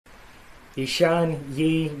Ishan,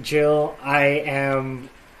 Yi, Jill, I am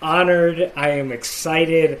honored. I am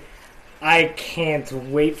excited. I can't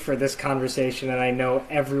wait for this conversation, and I know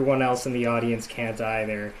everyone else in the audience can't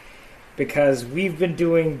either. Because we've been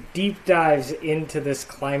doing deep dives into this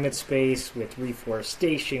climate space with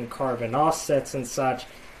reforestation, carbon offsets, and such.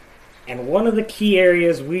 And one of the key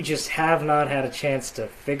areas we just have not had a chance to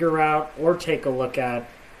figure out or take a look at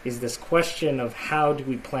is this question of how do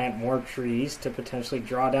we plant more trees to potentially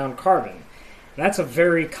draw down carbon. And that's a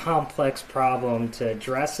very complex problem to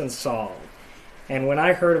address and solve. And when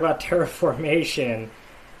I heard about terraformation,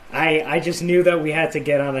 I just knew that we had to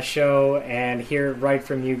get on a show and hear it right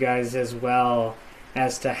from you guys as well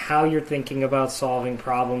as to how you're thinking about solving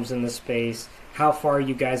problems in the space, how far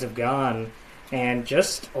you guys have gone, and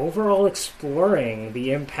just overall exploring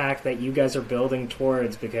the impact that you guys are building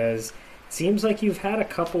towards because it seems like you've had a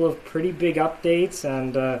couple of pretty big updates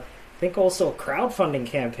and I think also a crowdfunding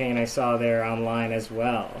campaign I saw there online as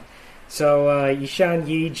well. So, Yishan,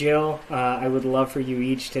 Yi, Jill, I would love for you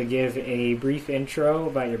each to give a brief intro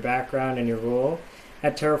about your background and your role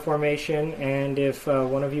at Terraformation, and if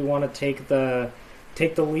one of you want to take the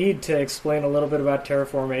lead to explain a little bit about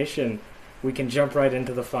Terraformation, we can jump right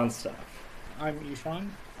into the fun stuff. I'm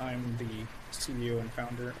Ishan. I'm the CEO and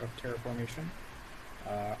founder of Terraformation.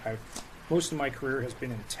 Most of my career has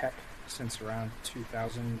been in tech since around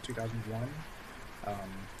 2000, 2001.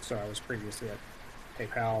 So I was previously at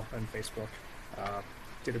PayPal and Facebook.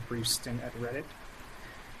 Did a brief stint at Reddit.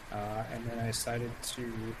 And then I decided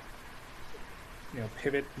to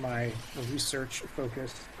pivot my research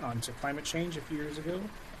focus onto climate change a few years ago.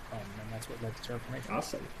 And that's what led to Terraformation.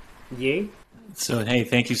 Awesome. Yi? So, hey,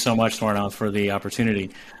 thank you so much, Lorna, for the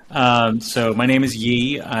opportunity. So my name is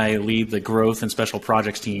Yi. I lead the growth and special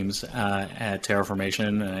projects teams at Terraformation,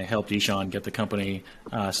 and I helped Ishan get the company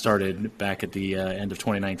started back at the end of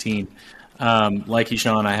 2019. Like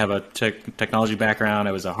Ishan, I have a technology background.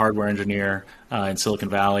 I was a hardware engineer in Silicon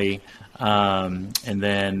Valley, and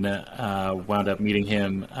then wound up meeting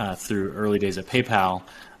him through early days at PayPal,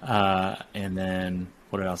 and then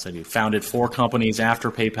what else I do? Founded 4 companies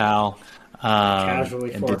after PayPal.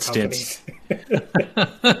 Casually and 4 did companies.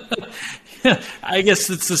 I guess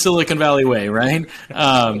it's the Silicon Valley way, right?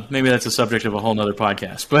 Maybe that's a subject of a whole nother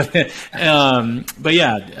podcast, but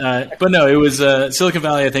no, it was Silicon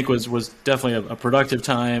Valley. I think was definitely a productive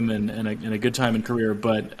time and a good time in career,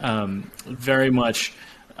 but very much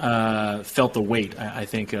felt the weight. I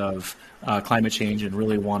think of climate change and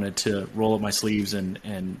really wanted to roll up my sleeves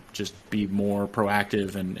and just be more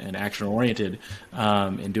proactive and action oriented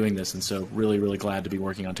in doing this. And so really glad to be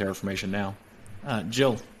working on Terraformation now.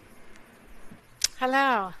 Jill.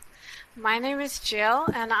 Hello, my name is Jill,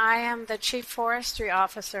 and I am the Chief Forestry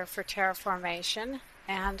Officer for Terraformation.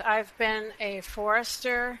 And I've been a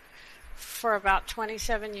forester for about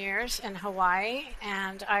 27 years in Hawaii,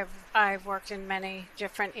 and I've worked in many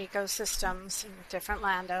different ecosystems and different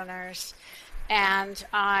landowners. And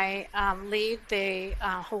I lead the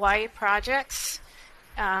Hawaii projects.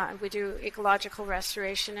 We do ecological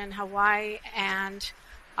restoration in Hawaii, and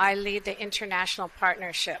I lead the international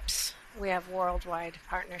partnerships. We have worldwide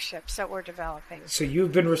partnerships that we're developing. So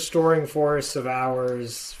you've been restoring forests of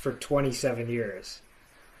ours for 27 years.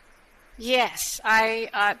 Yes,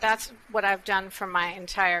 that's what I've done for my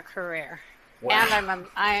entire career. Wow. And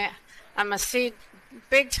I'm a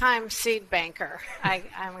big time seed banker.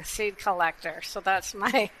 I'm a seed collector, so that's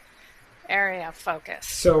my area of focus.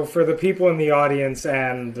 So for the people in the audience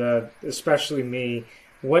and especially me,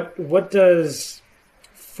 what does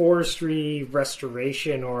forestry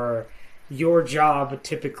restoration or your job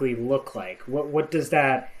typically look like? What does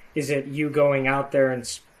that, is it you going out there and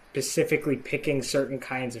specifically picking certain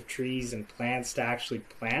kinds of trees and plants to actually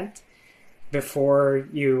plant before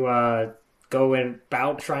you go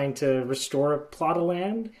about trying to restore a plot of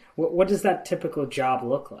land? What does that typical job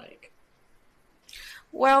look like?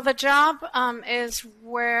 Well, the job is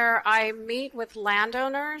where I meet with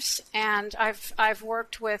landowners, and I've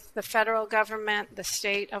worked with the federal government, the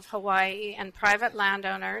state of Hawaii, and private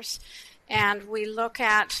landowners. And we look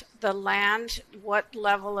at the land, what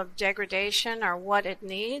level of degradation or what it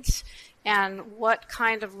needs, and what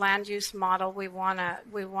kind of land use model we wanna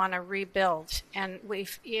rebuild. And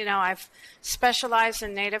I've specialized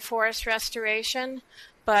in native forest restoration,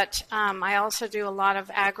 but I also do a lot of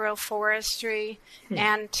agroforestry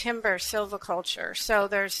and timber silviculture. So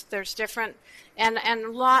there's different and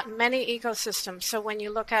many ecosystems. So when you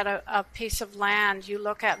look at a piece of land, you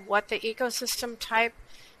look at what the ecosystem type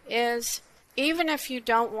is, even if you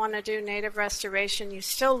don't want to do native restoration, you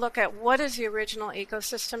still look at what is the original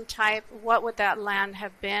ecosystem type, what would that land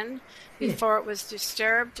have been before it was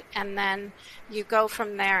disturbed, and then you go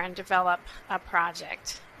from there and develop a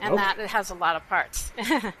project. And Okay. that it has a lot of parts.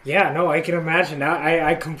 Yeah, no, I can imagine now.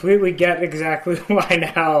 I completely get exactly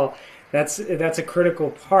why now that's a critical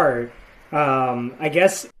part. I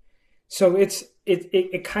guess so.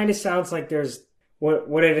 It kind of sounds like there's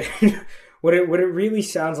what it what it really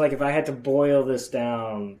sounds like. If I had to boil this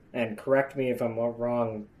down, and correct me if I'm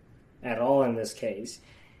wrong at all in this case,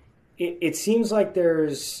 it seems like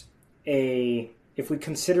there's a if we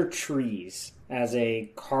consider trees as a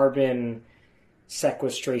carbon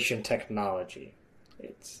sequestration technology.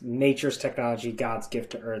 It's nature's technology, God's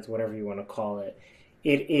gift to Earth, whatever you want to call it.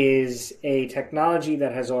 It is a technology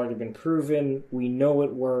that has already been proven. We know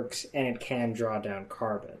it works and it can draw down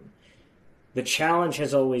carbon. The challenge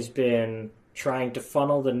has always been trying to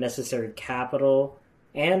funnel the necessary capital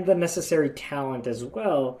and the necessary talent as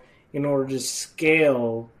well in order to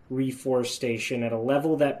scale reforestation at a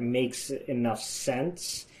level that makes enough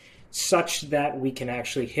sense such that we can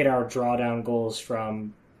actually hit our drawdown goals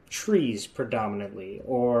from trees predominantly,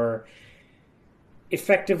 or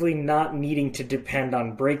effectively not needing to depend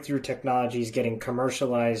on breakthrough technologies getting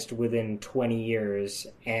commercialized within 20 years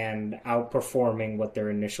and outperforming what their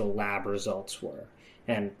initial lab results were.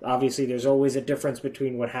 And obviously, there's always a difference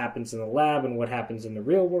between what happens in the lab and what happens in the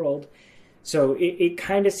real world. So it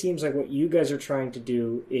kind of seems like what you guys are trying to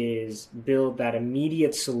do is build that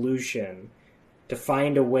immediate solution to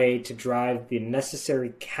find a way to drive the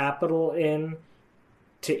necessary capital in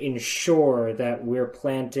to ensure that we're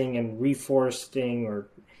planting and reforesting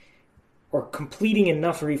or completing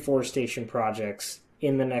enough reforestation projects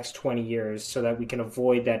in the next 20 years so that we can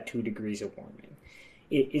avoid that 2 degrees of warming.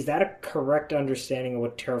 Is that a correct understanding of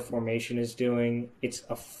what Terraformation is doing? It's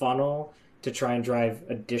a funnel to try and drive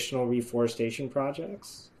additional reforestation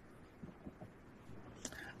projects?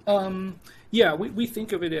 Yeah, we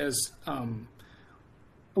think of it as a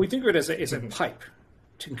pipe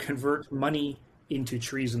to convert money into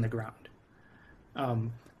trees in the ground,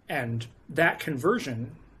 and that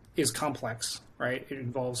conversion is complex, right? It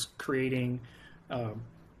involves creating,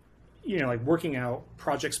 like working out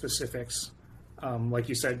project specifics, like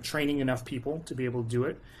you said, training enough people to be able to do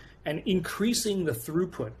it, and increasing the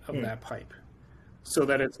throughput of that pipe, so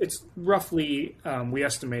that it's roughly we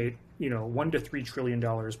estimate $1 to $3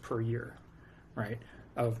 trillion per year, right,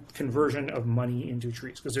 of conversion of money into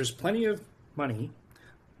trees, because there's plenty of money,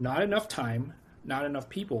 not enough time, not enough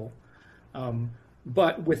people,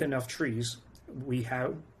 but with enough trees, we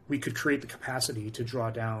could create the capacity to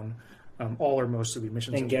draw down all or most of the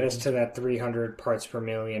emissions and get us to that 300 parts per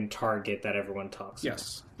million target that everyone talks about.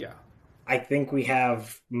 Yes, yeah. I think we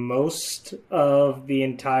have most of the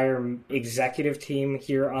entire executive team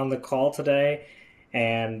here on the call today.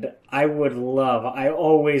 And I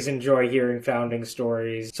always enjoy hearing founding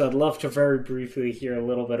stories. So I'd love to very briefly hear a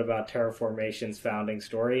little bit about Terraformation's founding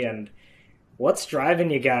story and what's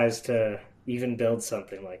driving you guys to even build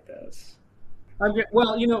something like this.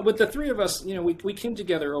 Well, with the three of us, we came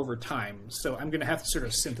together over time. So I'm going to have to sort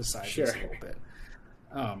of synthesize this a little bit.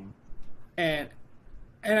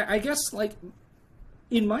 And I guess, like,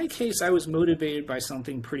 in my case, I was motivated by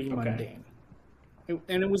something pretty mundane.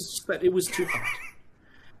 And it was too hot.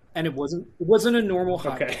 And it wasn't a normal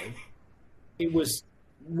hot day. It was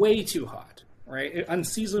way too hot, right?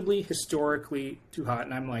 Unseasonably, historically too hot.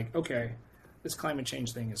 And I'm like, okay, this climate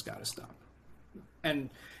change thing has got to stop.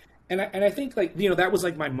 And I think, like, that was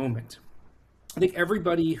like my moment. I think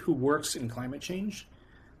everybody who works in climate change,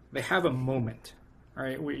 they have a moment,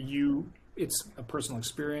 right, where it's a personal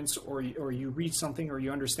experience, or you read something, or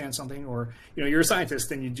you understand something, or you're a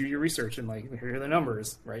scientist and you do your research and, like, here are the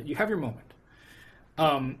numbers, right? You have your moment.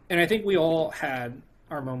 And I think we all had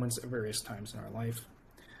our moments at various times in our life.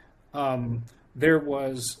 There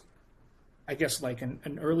was, I guess, like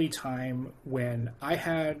an early time when I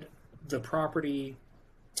had the property,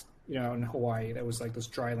 in Hawaii, that was like this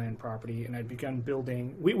dry land property, and I'd begun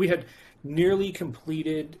building. We had nearly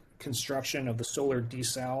completed construction of the solar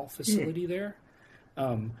desal facility there.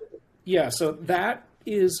 So that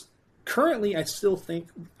is currently, I think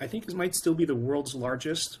it might still be the world's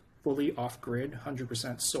largest fully off-grid,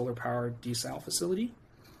 100% solar-powered desal facility.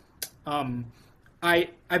 I've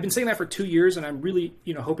been saying that for 2 years, and I'm really,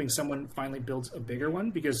 hoping someone finally builds a bigger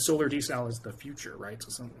one, because solar desal is the future, right?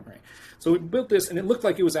 So we built this, and it looked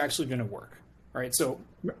like it was actually going to work, right? So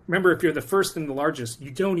remember, if you're the first and the largest,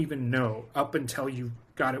 you don't even know up until you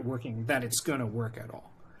got it working that it's going to work at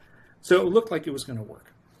all. So it looked like it was going to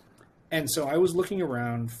work. And so I was looking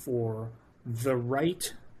around for the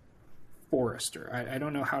right forester. I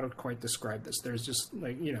don't know how to quite describe this. There's just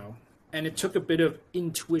like, and it took a bit of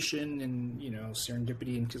intuition and,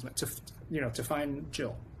 serendipity and kismet to find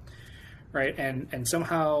Jill. Right. And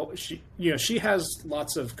somehow she has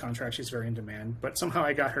lots of contracts. She's very in demand, but somehow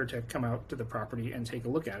I got her to come out to the property and take a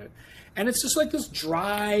look at it. And it's just like this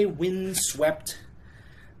dry, windswept,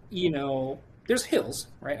 there's hills,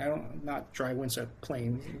 right? Not dry, windswept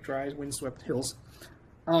plains, dry, windswept hills,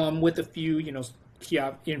 with a few,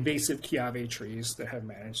 invasive Kiave trees that have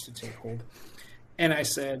managed to take hold. And I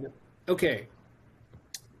said, okay,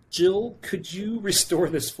 Jill, could you restore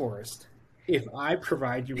this forest if I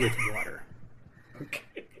provide you with water?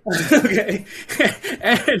 Okay. Okay.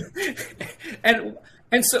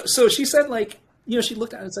 and so she said, like, she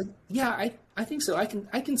looked at it and it's like, yeah, I think so. I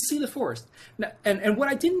can see the forest. Now, and what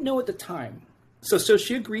I didn't know at the time, so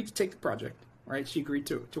she agreed to take the project, right? She agreed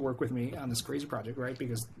to work with me on this crazy project, right?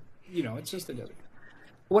 Because, it's just a desert.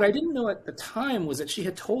 What I didn't know at the time was that she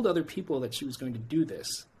had told other people that she was going to do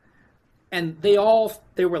this. And they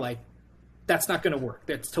were like, that's not going to work.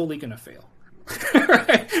 That's totally going to fail.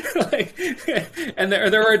 Right? Like, and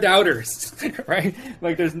there are doubters, right?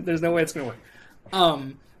 Like there's no way it's going to work.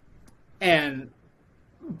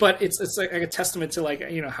 But it's like a testament to, like,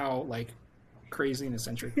 how, like, crazy and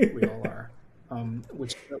eccentric we all are.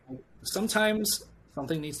 Which sometimes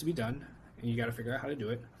something needs to be done and you got to figure out how to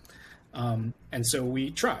do it. And so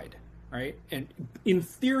we tried, right? And in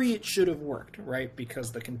theory, it should have worked, right?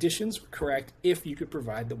 Because the conditions were correct if you could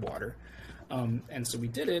provide the water. And so we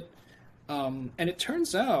did it. And it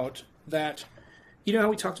turns out that, how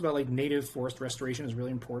we talked about, like, native forest restoration is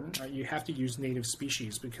really important, right? You have to use native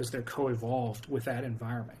species because they're co-evolved with that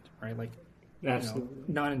environment, right? Like,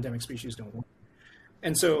 non-endemic species don't work.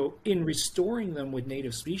 And so in restoring them with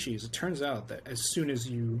native species, it turns out that as soon as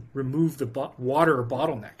you remove the water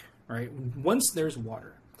bottleneck, right, once there's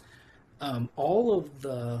water, all of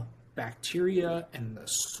the bacteria and the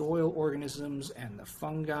soil organisms and the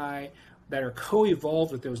fungi that are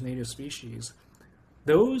co-evolved with those native species,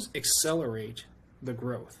 those accelerate the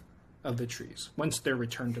growth of the trees once they're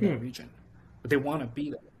returned to that region. But they want to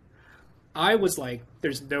be there. I was like,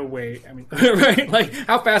 there's no way. I mean, right? Like,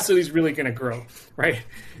 how fast are these really going to grow, right?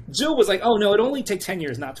 Jill was like, oh, no, it only takes 10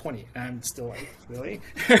 years, not 20. And I'm still like, really?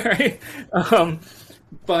 Right?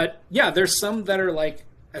 But, yeah, there's some that are, like,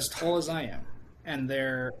 as tall as I am. And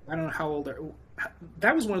I don't know how old they're.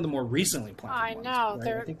 That was one of the more recently planted ones. I know.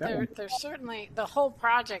 Right? They're certainly, the whole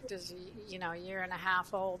project is, a year and a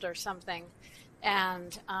half old or something.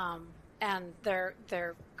 And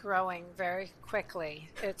they're growing very quickly.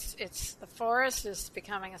 It's the forest is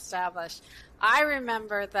becoming established. I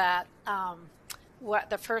remember that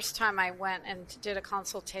the first time I went and did a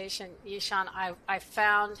consultation, Yishan, I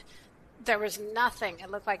found there was nothing. It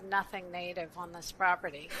looked like nothing native on this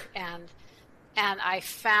property, and I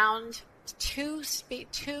found two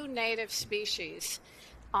native species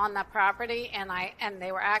on the property, and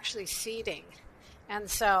they were actually seeding. And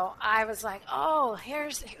so I was like, oh,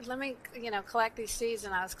 let me, collect these seeds.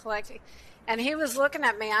 And I was collecting. And he was looking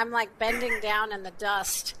at me. I'm like bending down in the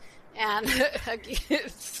dust. And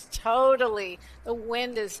it's totally, the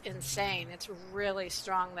wind is insane. It's really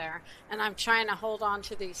strong there. And I'm trying to hold on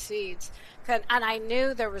to these seeds. And I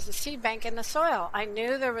knew there was a seed bank in the soil. I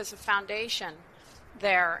knew there was a foundation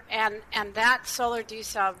there. And that solar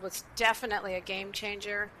desal was definitely a game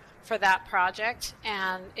changer for that project,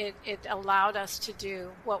 and it allowed us to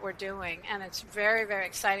do what we're doing, and it's very, very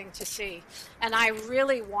exciting to see. And I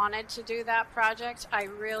really wanted to do that project.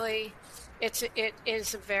 It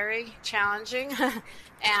is very challenging,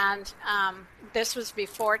 and this was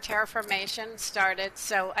before Terraformation started,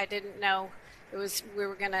 so I didn't know we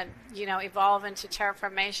were going to evolve into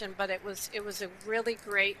Terraformation, but it was a really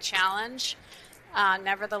great challenge.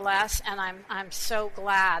 Nevertheless, and I'm so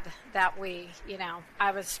glad that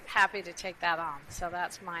I was happy to take that on. So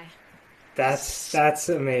that's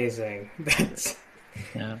amazing.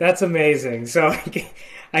 That's amazing. So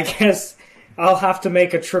I guess I'll have to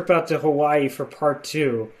make a trip out to Hawaii for part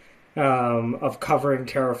 2 of covering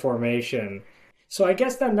Terraformation. So I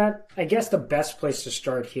guess the best place to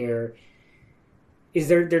start here is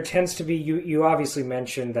there tends to be, you obviously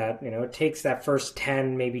mentioned that, it takes that first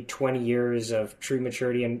 10, maybe 20 years of tree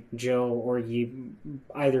maturity, and Jill or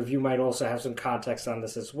either of you might also have some context on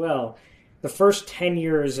this as well. The first 10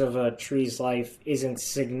 years of a tree's life isn't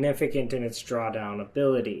significant in its drawdown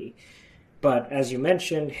ability. But as you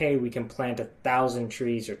mentioned, hey, we can plant 1,000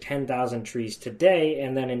 trees or 10,000 trees today,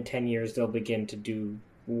 and then in 10 years they'll begin to do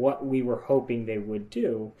what we were hoping they would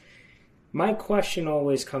do. My question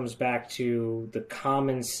always comes back to the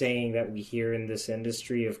common saying that we hear in this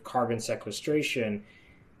industry of carbon sequestration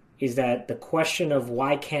is that the question of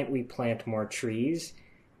why can't we plant more trees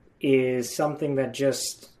is something that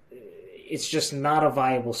it's just not a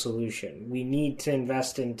viable solution. We need to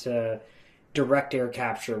invest into direct air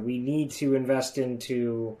capture. We need to invest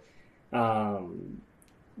into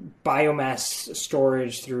biomass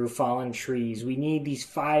storage through fallen trees. We need these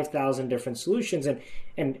 5,000 different solutions,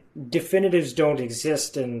 and definitives don't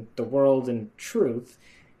exist in the world in truth.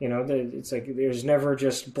 It's like there's never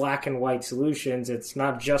just black and white solutions. It's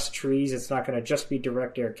not just trees. It's not going to just be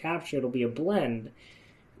direct air capture. It'll be a blend.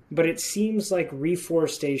 But it seems like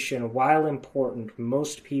reforestation, while important,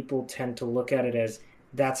 most people tend to look at it as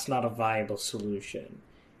that's not a viable solution.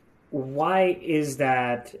 Why is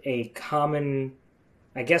that a common,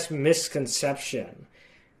 I guess, misconception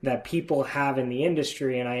that people have in the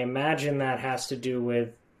industry? And I imagine that has to do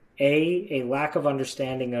with a lack of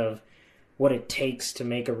understanding of what it takes to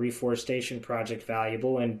make a reforestation project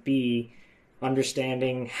valuable, and B,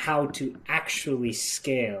 understanding how to actually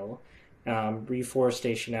scale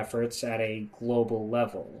reforestation efforts at a global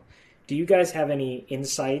level. Do you guys have any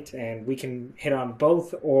insight? And we can hit on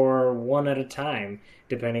both or one at a time,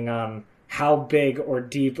 depending on how big or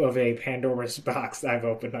deep of a Pandora's box I've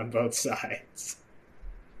opened on both sides.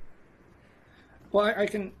 Well, I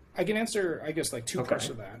can answer, I guess, like two parts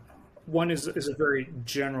of that. One is a very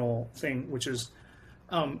general thing, which is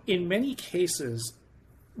in many cases,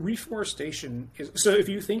 reforestation is, so if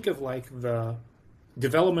you think of like the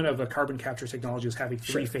development of a carbon capture technology as having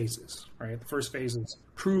three phases, right? The first phase is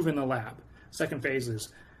prove in the lab. Second phase is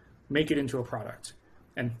make it into a product.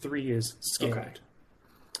 And 3 is scale it.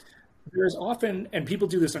 There's often, and people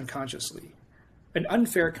do this unconsciously, an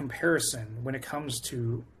unfair comparison when it comes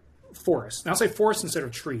to forests. Now I'll say forest instead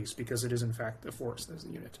of trees because it is in fact a forest as a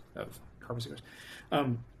unit of carbon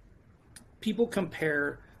sequestration. People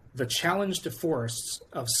compare the challenge to forests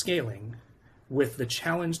of scaling with the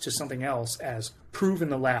challenge to something else as prove in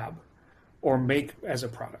the lab or make as a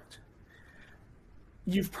product.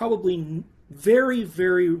 You've probably very,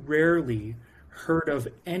 very rarely heard of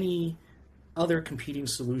any other competing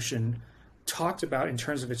solution talked about in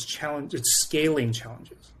terms of its challenge, its scaling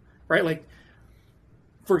challenges, right? Like,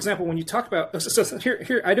 for example, when you talk about, so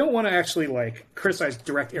here, I don't want to actually like criticize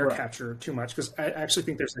direct air capture too much because I actually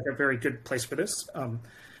think there's like a very good place for this.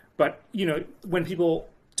 But when people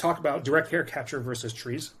talk about direct air capture versus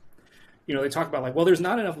trees, they talk about like, well, there's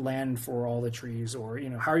not enough land for all the trees, or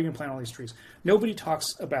how are you going to plant all these trees? Nobody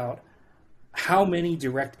talks about how many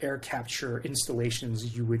direct air capture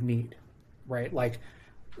installations you would need, right? Like,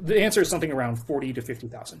 the answer is something around 40 to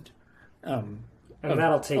 50,000. And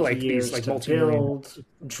that'll take years to build,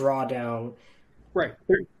 draw down. Right.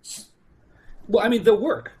 Well, I mean, they'll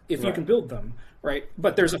work if you can build them, right?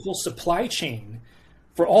 But there's a whole supply chain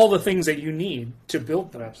for all the things that you need to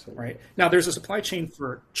build them, right? Now, there's a supply chain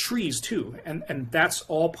for trees, too, and that's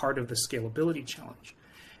all part of the scalability challenge.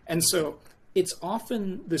 And so it's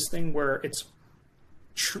often this thing where it's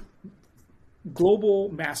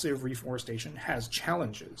global massive reforestation has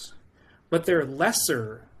challenges, but they're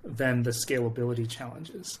lesser than the scalability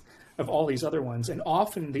challenges of all these other ones. And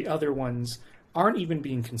often the other ones aren't even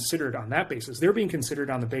being considered on that basis. They're being considered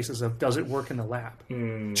on the basis of, does it work in the lab?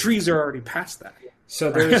 Trees are already past that. So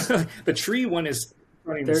there's the tree one is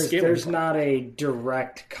running the scaling. There's not a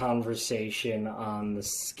direct conversation on the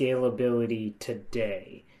scalability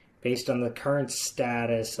today based on the current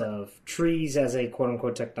status of trees as a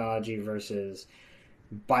quote-unquote technology versus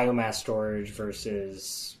biomass storage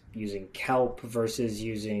versus using kelp versus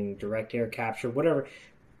using direct air capture, whatever,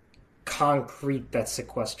 concrete that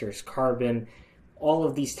sequesters carbon. All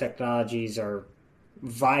of these technologies are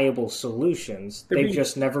viable solutions. They've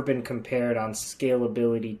just never been compared on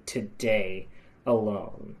scalability today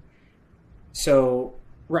alone. So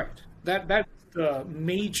right, that's the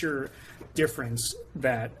major difference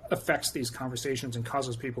that affects these conversations and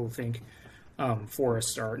causes people to think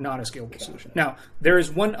forests are not a scalable solution. Now, there is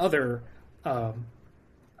one other, I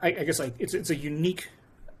guess, like it's a unique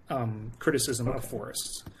criticism of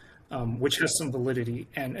forests, which has some validity,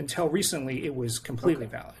 and until recently, it was completely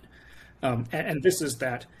valid. And this is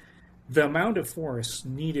that the amount of forests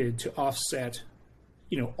needed to offset,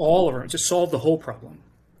 all of our, to solve the whole problem,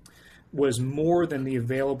 was more than the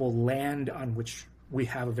available land on which we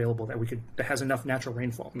have available that has enough natural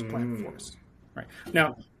rainfall to plant forests. Right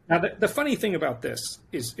now the funny thing about this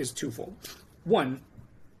is twofold. One,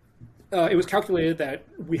 it was calculated that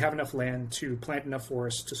we have enough land to plant enough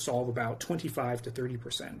forests to solve about 25 to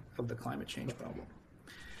 30% of the climate change problem.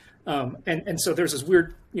 And so there's this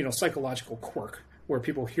weird, psychological quirk where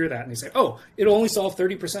people hear that and they say, "Oh, it'll only solve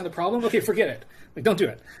 30% of the problem. Okay, forget it. Like, don't do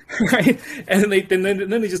it." Right? And then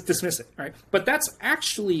they just dismiss it. Right? But that's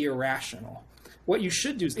actually irrational. What you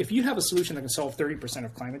should do is, if you have a solution that can solve 30%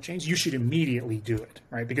 of climate change, you should immediately do it,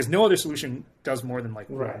 right? Because no other solution does more than like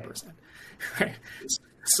 1%. Right?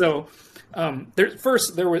 So there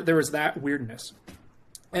was that weirdness.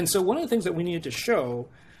 And so one of the things that we needed to show,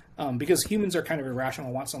 because humans are kind of irrational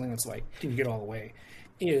and want something that's like, can you get all the way,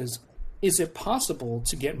 is it possible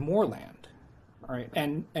to get more land? All right.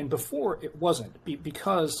 And before it wasn't,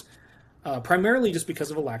 because primarily just because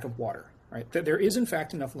of a lack of water. Right? There is, in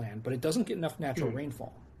fact, enough land, but it doesn't get enough natural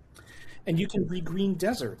rainfall. And you can regreen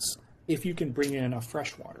deserts if you can bring in enough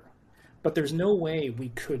fresh water. But there's no way we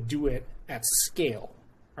could do it at scale,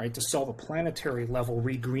 right, to solve a planetary level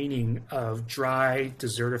regreening of dry,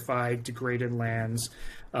 desertified, degraded lands,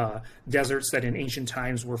 deserts that in ancient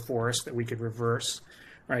times were forests that we could reverse,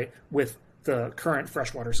 right, with the current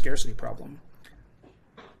freshwater scarcity problem.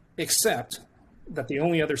 Except that the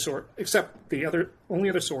only other source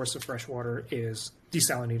of fresh water is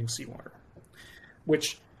desalinating seawater,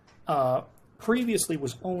 which previously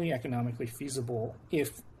was only economically feasible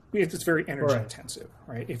if it's very energy intensive,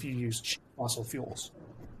 right? If you use cheap fossil fuels,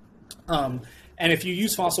 and if you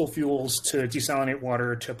use fossil fuels to desalinate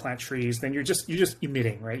water to plant trees, then you're just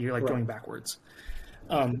emitting, right? You're like going backwards.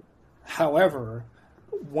 However,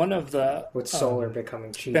 one of the with solar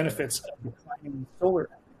becoming cheaper, benefits of applying solar.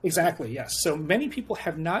 Exactly, yes. So many people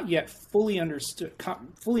have not yet fully understood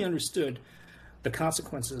the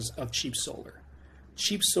consequences of cheap solar.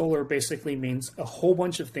 Cheap solar basically means a whole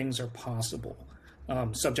bunch of things are possible,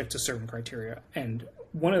 subject to certain criteria. And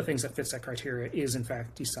one of the things that fits that criteria is, in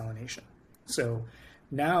fact, desalination. So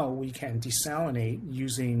now we can desalinate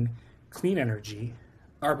using clean energy,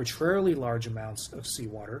 arbitrarily large amounts of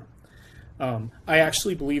seawater. I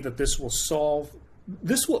actually believe that this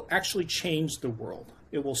will actually change the world.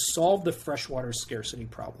 It will solve the freshwater scarcity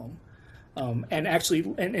problem, and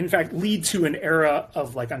in fact, lead to an era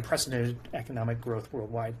of like unprecedented economic growth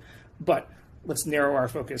worldwide. But let's narrow our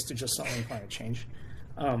focus to just solving climate change.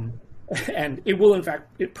 And it will, in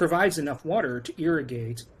fact, it provides enough water to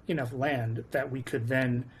irrigate enough land that we could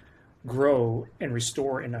then grow and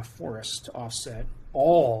restore enough forests to offset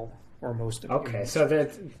all or most of it. Okay, so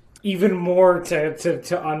that's even more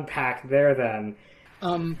to unpack there then.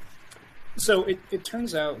 So it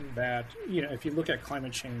turns out that, if you look at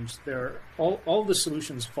climate change, all the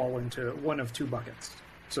solutions fall into one of two buckets.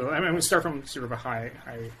 So I'm going to start from sort of a high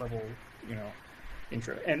level,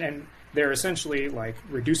 intro. And they're essentially like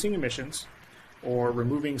reducing emissions or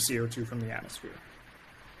removing CO2 from the atmosphere.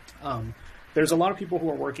 There's a lot of people who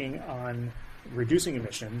are working on reducing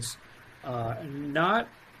emissions, not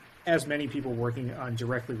as many people working on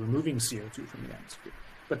directly removing CO2 from the atmosphere.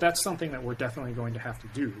 But that's something that we're definitely going to have to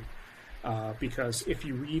do. Because if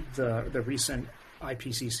you read the recent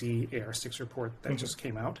IPCC AR6 report that just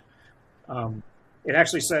came out, it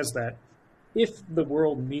actually says that if the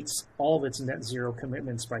world meets all of its net zero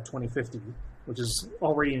commitments by 2050, which is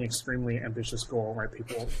already an extremely ambitious goal, right?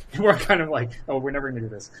 People are kind of like, oh, we're never going to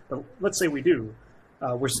do this. But let's say we do.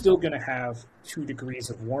 We're still going to have 2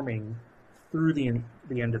 degrees of warming through the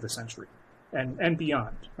end of the century. And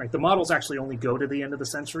beyond, right? The models actually only go to the end of the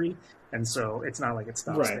century, and so it's not like it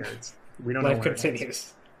stops there. We don't know. Life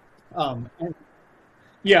continues. And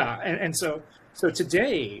so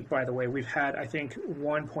today, by the way, we've had, I think,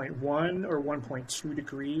 1.1 or 1.2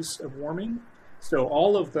 degrees of warming. So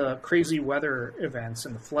all of the crazy weather events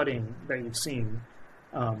and the flooding that you've seen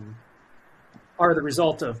are the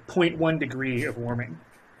result of 0.1 degree of warming.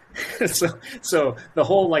 so the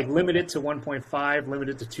whole like limited to 1.5,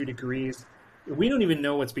 limited to 2 degrees. We don't even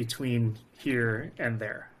know what's between here and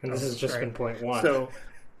there. And this has just been 0.1. So,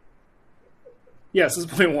 yes, this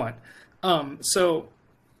is 0.1. So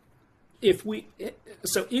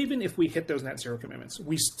even if we hit those net zero commitments,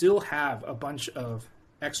 we still have a bunch of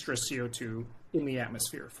extra CO2 in the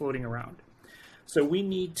atmosphere floating around. So we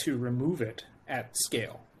need to remove it at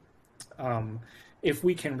scale. If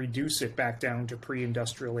we can reduce it back down to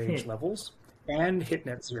pre-industrial age levels and hit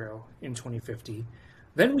net zero in 2050,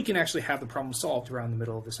 then we can actually have the problem solved around the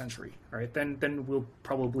middle of the century, right? Then we'll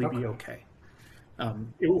probably be okay.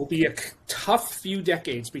 It will be a tough few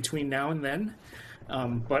decades between now and then,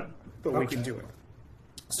 but we can do it.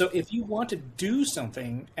 So if you want to do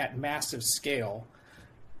something at massive scale,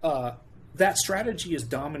 that strategy is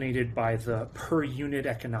dominated by the per unit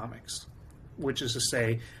economics, which is to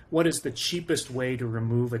say, what is the cheapest way to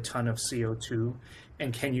remove a ton of CO2,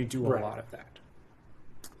 and can you do a lot of that?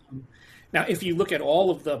 Now, if you look at all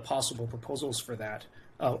of the possible proposals for that,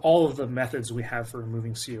 all of the methods we have for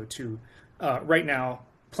removing CO2, right now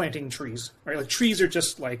planting trees. Right, like trees are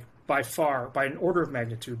just like by far, by an order of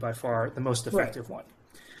magnitude, by far the most effective one.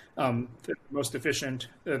 They're the most efficient,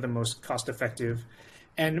 they're the most cost effective,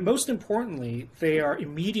 and most importantly, they are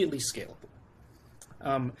immediately scalable.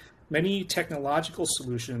 Many technological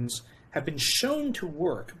solutions have been shown to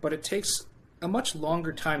work, but it takes a much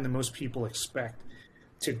longer time than most people expect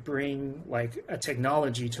to bring like a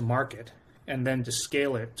technology to market and then to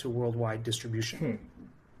scale it to worldwide distribution.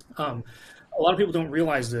 A lot of people don't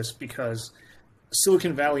realize this because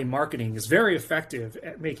Silicon Valley marketing is very effective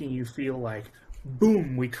at making you feel like,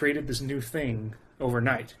 boom, we created this new thing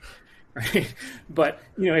overnight. Right? But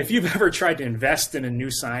if you've ever tried to invest in a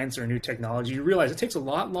new science or a new technology, you realize it takes a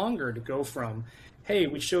lot longer to go from, hey,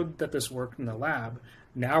 we showed that this worked in the lab.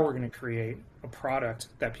 Now we're going to create a product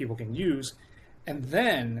that people can use, and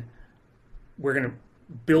then we're going to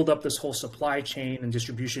build up this whole supply chain and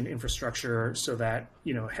distribution infrastructure so that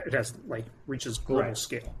it has like reaches global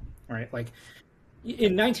scale. Right? Like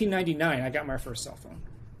in 1999, I got my first cell phone.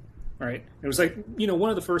 Right? It was like one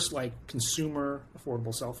of the first like consumer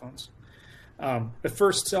affordable cell phones. The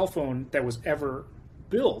first cell phone that was ever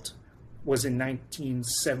built was in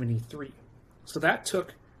 1973. So that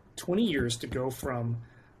took 20 years to go from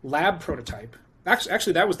lab prototype.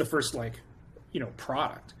 Actually, that was the first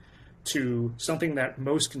product to something that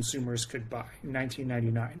most consumers could buy in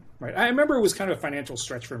 1999. Right? I remember it was kind of a financial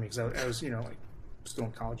stretch for me because I was still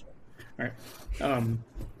in college. Right?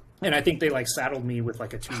 And I think they saddled me with a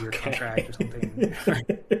 2-year contract or something.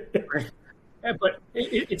 Right? Yeah, but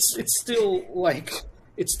it's still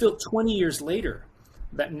it's still 20 years later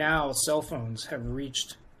that now cell phones have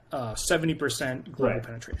reached 70% global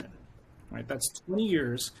penetration. Right, that's 20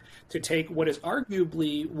 years to take what is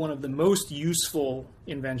arguably one of the most useful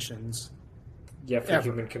inventions. Yeah, for ever.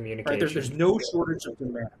 Human communication. Right? There's no shortage of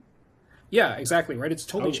demand. Yeah, exactly. Right, it's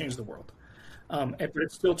totally changed the world. But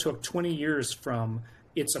it still took 20 years from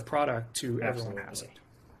it's a product to everyone has it.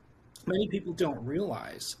 Many people don't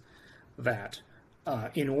realize that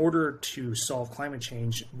in order to solve climate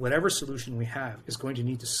change, whatever solution we have is going to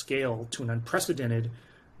need to scale to an unprecedented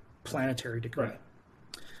planetary degree. Right.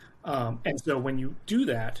 And so when you do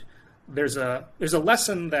that, there's a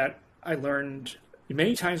lesson that I learned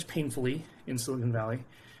many times painfully in Silicon Valley,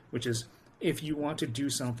 which is if you want to do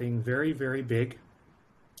something very, very big,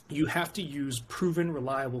 you have to use proven,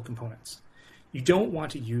 reliable components. You don't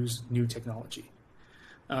want to use new technology.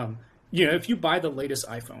 If you buy the latest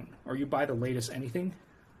iPhone or you buy the latest anything,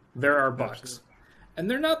 there are bugs. Absolutely.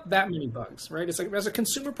 And they're not that many bugs, right? It's like as a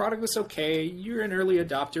consumer product, it's okay. You're an early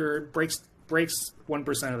adopter, it breaks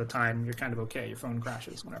 1% of the time, you're kind of okay. Your phone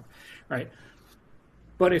crashes, whatever, right?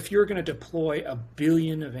 But if you're going to deploy 1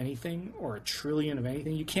 billion of anything or 1 trillion of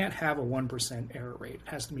anything, you can't have a 1% error rate. It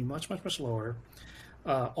has to be much, much, much lower.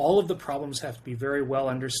 All of the problems have to be very well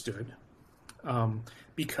understood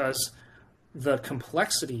because the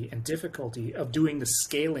complexity and difficulty of doing the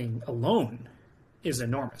scaling alone is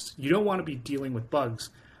enormous. You don't want to be dealing with bugs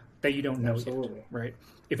that you don't know yet, right?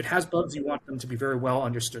 If it has bugs, you want them to be very well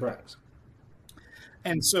understood bugs.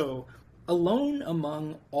 And so alone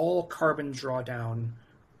among all carbon drawdown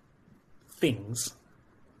things,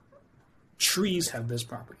 trees have this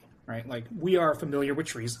property, right? Like we are familiar with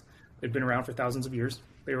trees. They've been around for thousands of years.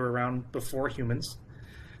 They were around before humans,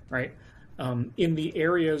 right? In the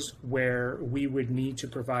areas where we would need to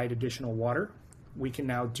provide additional water, we can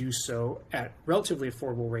now do so at relatively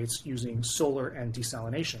affordable rates using solar and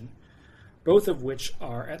desalination, both of which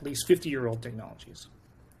are at least 50-year-old technologies.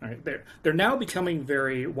 All right, they're now becoming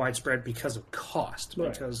very widespread because of cost,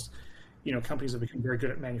 because companies have become very good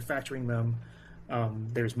at manufacturing them.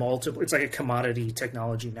 There's multiple. It's like a commodity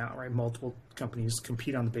technology now, right? Multiple companies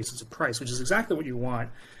compete on the basis of price, which is exactly what you want,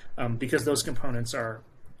 because those components are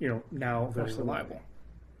now very reliable.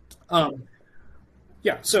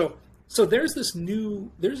 So there's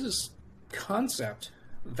this concept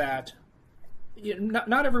that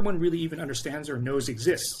not everyone really even understands or knows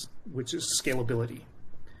exists, which is scalability.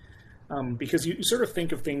 Because you sort of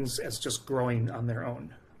think of things as just growing on their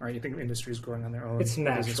own, right? You think of industries growing on their own. It's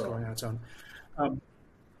natural. Business growing on its own.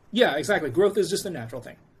 Yeah, exactly. Growth is just a natural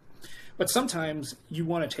thing. But sometimes you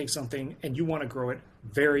want to take something and you want to grow it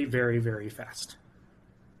very, very, very fast.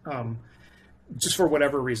 Just for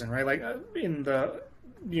whatever reason, right? Like in the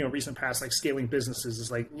recent past, like scaling businesses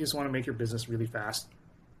is like you just want to make your business really fast,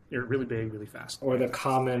 really big, really fast. Or the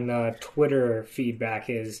common Twitter feedback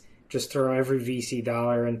is just throw every VC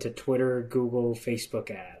dollar into Twitter, Google, Facebook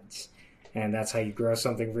ads, and that's how you grow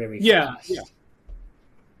something really fast. Yeah.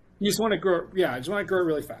 You just want to grow. Yeah, I just want to grow it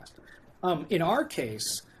really fast. In our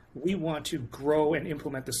case, we want to grow and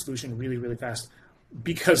implement the solution really, really fast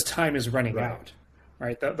because time is running out,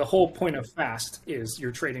 right? The whole point of fast is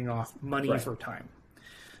you're trading off money for time.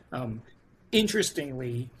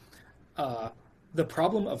 Interestingly, the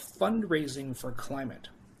problem of fundraising for climate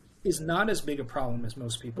is not as big a problem as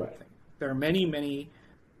most people think. There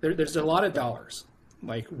are there's a lot of dollars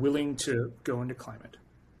like willing to go into climate.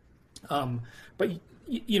 But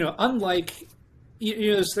unlike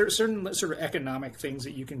there's certain sort of economic things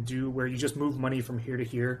that you can do where you just move money from here to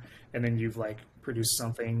here, and then you've like produced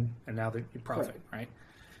something, and now that you profit, right?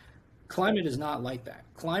 Climate is not like that.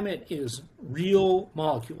 Climate is real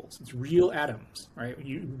molecules. It's real atoms, right?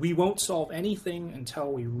 We won't solve anything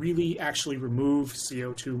until we really actually remove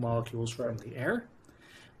CO2 molecules from the air,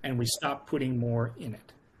 and we stop putting more in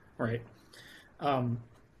it, right? And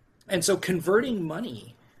so converting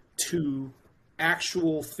money to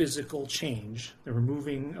actual physical change, the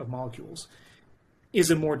removing of molecules,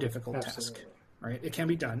 is a more difficult task, right? It can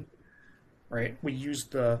be done, right? We use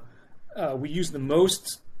the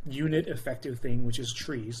most unit effective thing, which is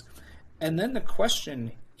trees, and then the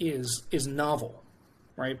question is novel,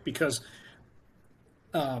 right? Because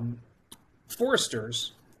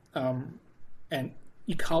foresters and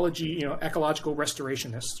ecological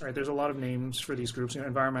restorationists, right? There's a lot of names for these groups,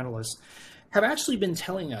 environmentalists, have actually been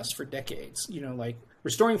telling us for decades, like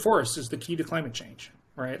restoring forests is the key to climate change,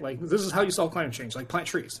 right? Like this is how you solve climate change, like plant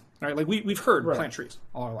trees, right? Like we've heard plant trees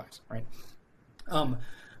all our lives, right?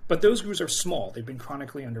 But those groups are small. They've been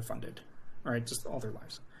chronically underfunded, right? Just all their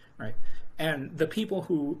lives, right? And the people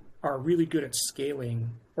who are really good at scaling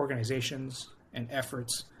organizations and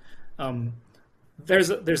efforts, there's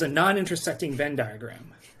a non-intersecting Venn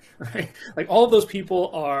diagram, right? Like all of those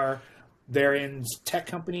people they're in tech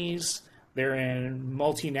companies, they're in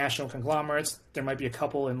multinational conglomerates. There might be a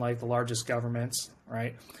couple in like the largest governments,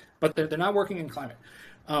 right? But they're not working in climate.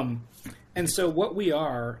 And so what we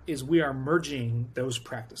are merging those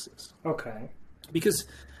practices. Okay. Because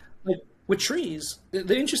like with trees,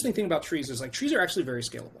 the interesting thing about trees is like trees are actually very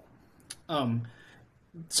scalable.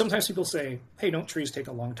 Sometimes people say, hey, don't trees take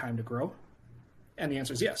a long time to grow? And the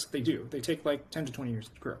answer is yes, they do. They take like 10 to 20 years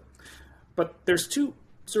to grow. But there's two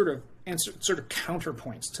sort of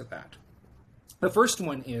counterpoints to that. The first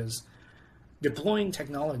one is deploying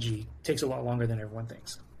technology takes a lot longer than everyone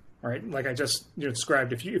thinks. Right, like I just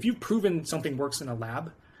described, if you've proven something works in a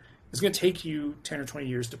lab, it's going to take you 10 or 20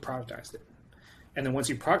 years to productize it, and then once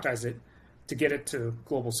you productize it, to get it to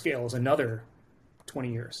global scale is another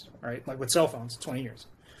 20 years. Right, like with cell phones, 20 years.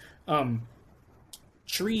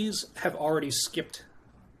 Trees have already skipped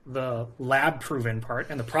the lab proven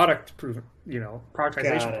part and the product proven,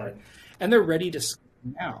 productization part, and they're ready to scale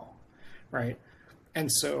now, right?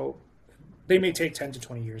 And so they may take 10 to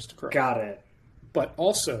 20 years to grow. Got it. But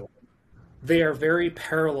also, they are very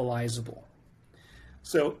parallelizable.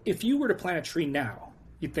 So if you were to plant a tree now,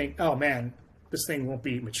 you'd think, oh man, this thing won't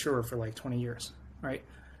be mature for like 20 years, right?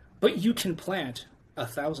 But you can plant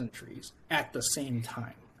 1,000 trees at the same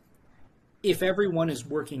time. If everyone is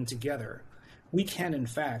working together, we can in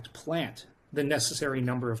fact plant the necessary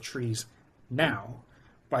number of trees now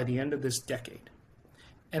by the end of this decade.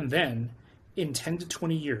 And then in 10 to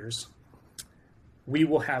 20 years, we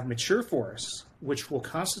will have mature forests, which will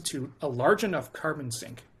constitute a large enough carbon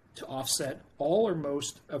sink to offset all or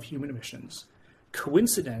most of human emissions,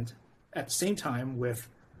 coincident at the same time with,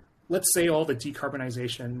 let's say, all the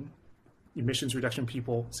decarbonization, emissions reduction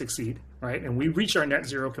people succeed, right? And we reach our net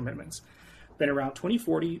zero commitments. Then around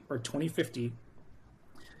 2040 or 2050,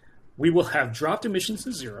 we will have dropped emissions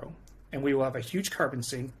to zero, and we will have a huge carbon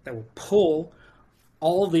sink that will pull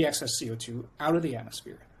all of the excess CO2 out of the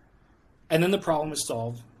atmosphere. And then the problem is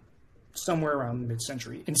solved somewhere around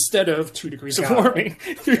mid-century instead of 2 degrees of warming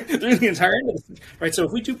through the entire end of the century, right? So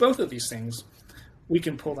if we do both of these things, we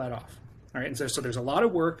can pull that off, right? And so there's a lot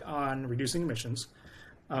of work on reducing emissions.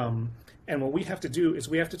 And what we have to do is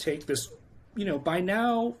we have to take this, by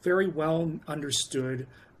now very well understood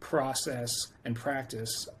process and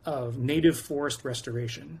practice of native forest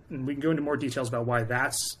restoration. And we can go into more details about why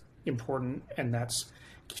that's important and that's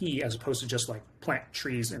key as opposed to just like plant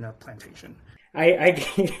trees in a plantation.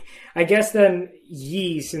 I guess then,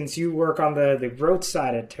 Yi, since you work on the growth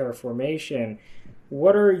side at Terraformation,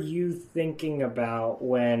 what are you thinking about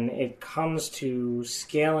when it comes to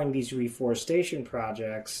scaling these reforestation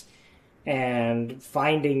projects and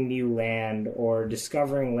finding new land or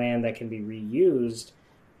discovering land that can be reused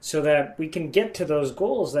so that we can get to those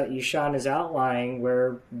goals that Yishan is outlining,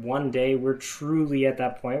 where one day we're truly at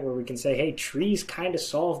that point where we can say, hey, trees kind of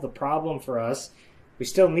solve the problem for us. We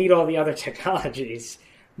still need all the other technologies,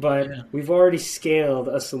 but we've already scaled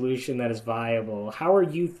a solution that is viable. How are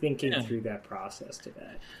you thinking through that process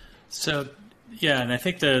today? So Yeah, and I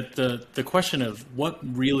think the question of what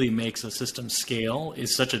really makes a system scale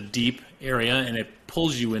is such a deep area, and it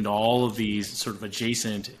pulls you into all of these sort of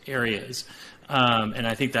adjacent areas. And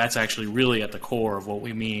I think that's actually really at the core of what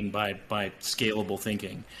we mean by scalable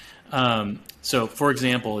thinking. So, for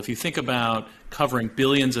example, if you think about covering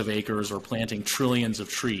billions of acres or planting trillions of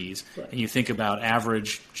trees, Right. and you think about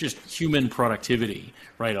average just human productivity,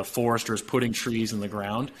 right, of foresters putting trees in the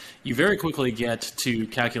ground, you very quickly get to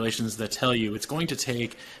calculations that tell you it's going to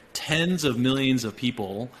take tens of millions of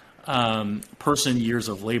people, person years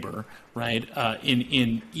of labor, right,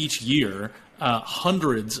 in each year,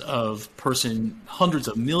 hundreds of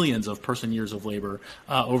millions of person years of labor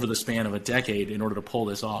over the span of a decade in order to pull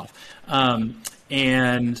this off.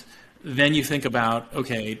 And then you think about,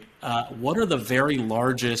 okay, what are the very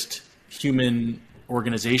largest human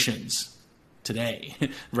organizations today,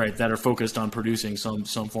 right, that are focused on producing some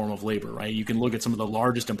form of labor, right? You can look at some of the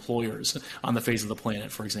largest employers on the face of the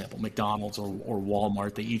planet, for example, McDonald's or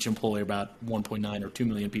Walmart. They each employ about 1.9 or 2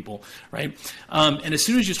 million people, right? And as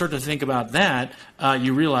soon as you start to think about that,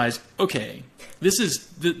 you realize, okay, this is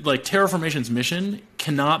like Terraformation's mission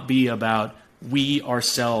cannot be about we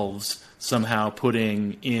ourselves somehow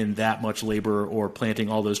putting in that much labor or planting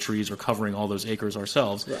all those trees or covering all those acres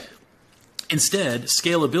ourselves. Right. Instead,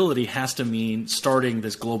 scalability has to mean starting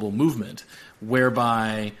this global movement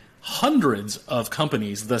whereby hundreds of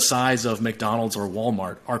companies the size of McDonald's or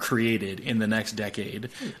Walmart are created in the next decade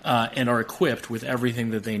and are equipped with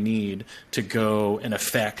everything that they need to go and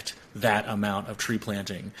affect that amount of tree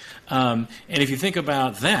planting. And if you think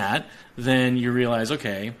about that, then you realize,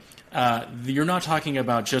 okay, you're not talking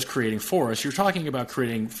about just creating forests. You're talking about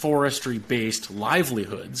creating forestry-based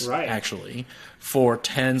livelihoods, Right. actually, for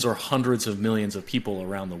tens or hundreds of millions of people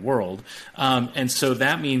around the world. And so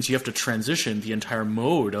that means you have to transition the entire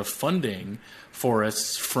mode of funding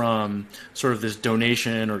forests from sort of this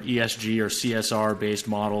donation or ESG or CSR-based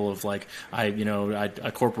model of like,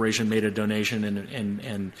 a corporation made a donation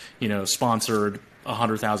and sponsored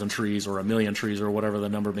 100,000 trees or 1,000,000 trees or whatever the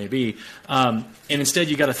number may be. And instead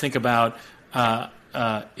you got to think about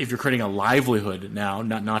if you're creating a livelihood now,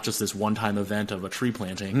 not just this one-time event of a tree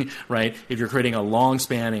planting, right? If you're creating a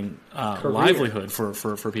long-spanning livelihood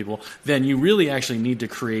for people, then you really actually need to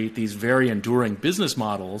create these very enduring business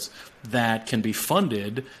models that can be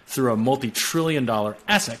funded through a multi-trillion-dollar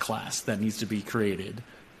asset class that needs to be created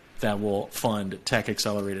that will fund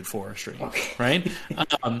tech-accelerated forestry, right?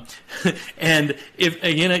 And if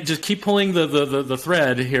again, I just keep pulling the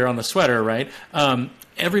thread here on the sweater, right?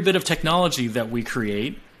 Every bit of technology that we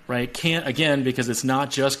create, right, can't, again, because it's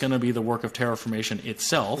not just going to be the work of Terraformation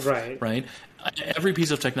itself, right? Every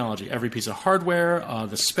piece of technology, every piece of hardware,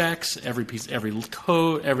 the specs, every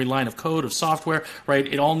code, every line of code of software, right?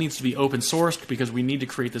 It all needs to be open sourced because we need to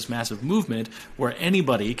create this massive movement where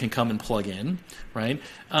anybody can come and plug in, right?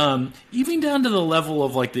 Even down to the level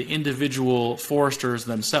of like the individual foresters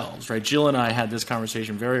themselves, right? Jill and I had this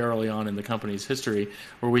conversation very early on in the company's history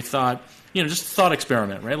where we thought, just thought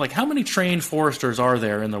experiment, right? Like how many trained foresters are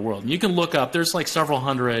there in the world? And you can look up, there's like several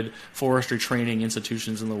hundred forestry training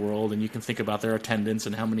institutions in the world, and you can think about their attendance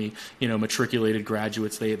and how many, matriculated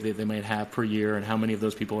graduates they might have per year and how many of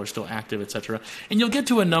those people are still active, et cetera. And you'll get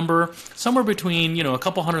to a number somewhere between, a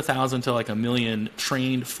couple 100,000 to like 1,000,000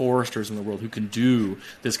 trained foresters in the world who can do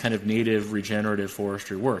this kind of native regenerative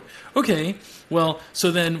forestry work. Okay, well,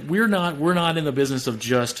 so then we're not in the business of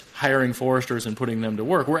just hiring foresters and putting them to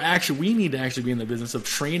work. We need to actually be in the business of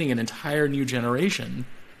training an entire new generation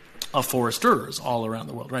of foresters all around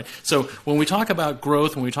the world, right? So when we talk about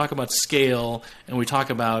growth, when we talk about scale, and we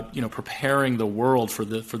talk about preparing the world for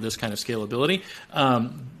this kind of scalability,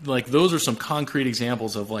 like those are some concrete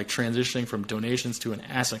examples of like transitioning from donations to an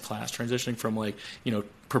asset class, transitioning from like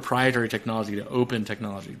proprietary technology to open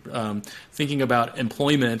technology, thinking about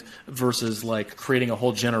employment versus like creating a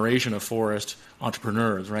whole generation of forest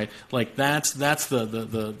entrepreneurs, right? Like that's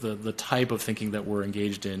the type of thinking that we're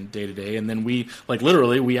engaged in day to day. And then we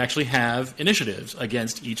actually have initiatives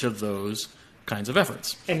against each of those kinds of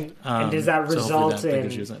efforts. And does that result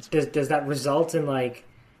does that result in like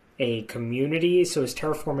a community? So is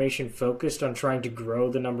Terraformation focused on trying to grow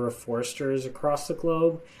the number of foresters across the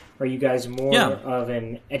globe? Are you guys more of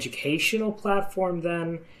an educational platform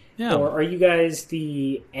then? Yeah. Or are you guys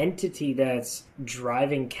the entity that's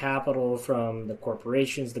driving capital from the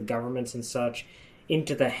corporations, the governments and such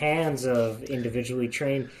into the hands of individually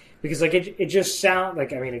trained? Because like it just sounds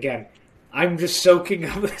like, again, I'm just soaking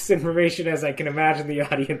up this information as I can imagine the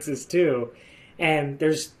audience is too. And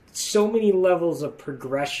there's so many levels of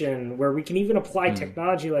progression where we can even apply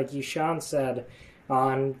technology, like Yishan said,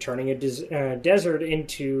 on turning a desert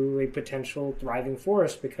into a potential thriving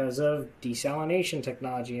forest because of desalination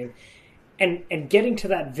technology. And getting to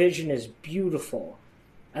that vision is beautiful.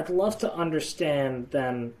 I'd love to understand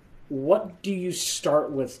then, what do you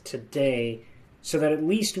start with today so that at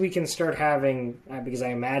least we can start having, because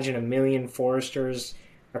I imagine 1 million foresters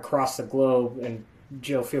across the globe, and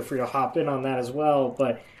Jill, feel free to hop in on that as well,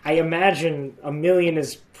 but I imagine 1 million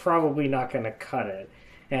is probably not going to cut it.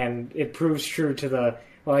 And it proves true to the,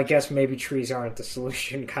 well, I guess maybe trees aren't the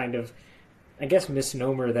solution kind of, I guess,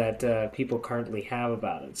 misnomer that people currently have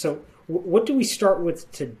about it. So what do we start with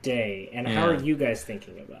today, and how are you guys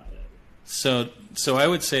thinking about it? So I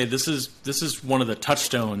would say this is one of the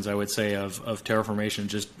touchstones, I would say, of Terraformation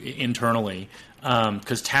just internally,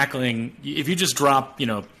 because tackling, if you just drop,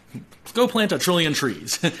 go plant 1 trillion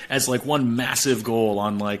trees as like one massive goal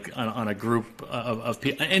on a group of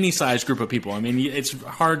any size group of people. I mean, it's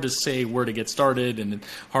hard to say where to get started, and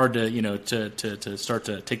hard to to start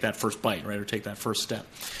to take that first bite, right, or take that first step.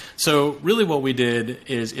 So really, what we did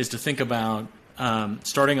is to think about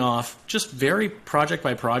starting off just very project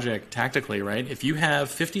by project tactically, right? If you have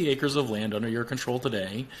 50 acres of land under your control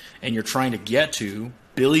today, and you're trying to get to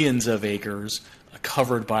billions of acres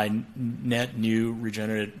covered by net new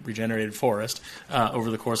regenerated forest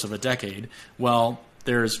over the course of a decade, well,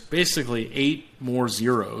 there's basically 8 more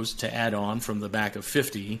zeros to add on from the back of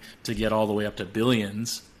 50 to get all the way up to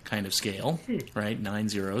billions kind of scale, right? 9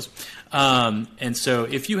 zeros. And so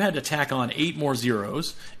if you had to tack on 8 more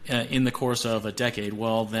zeros in the course of a decade,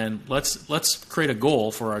 well, then let's create a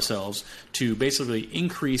goal for ourselves to basically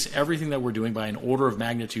increase everything that we're doing by an order of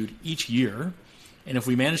magnitude each year. And if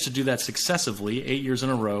we manage to do that successively 8 years in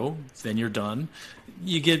a row, then you're done.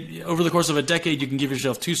 You get, over the course of a decade, you can give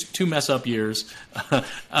yourself two mess up years.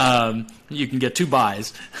 You can get 2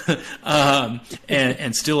 buys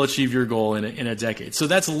and still achieve your goal in a decade. So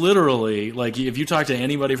that's literally, like, if you talk to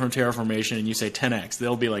anybody from Terraformation and you say 10x,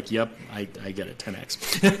 they'll be like, yep, I get it,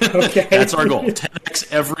 10x. Okay. That's our goal,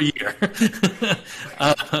 10x every year.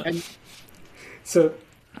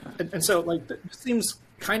 So like, it seems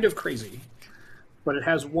kind of crazy, but it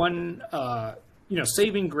has one,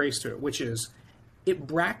 saving grace to it, which is it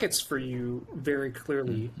brackets for you very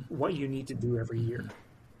clearly what you need to do every year.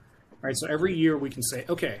 Right? So every year we can say,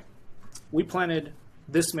 okay, we planted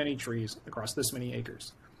this many trees across this many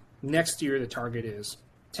acres. Next year, the target is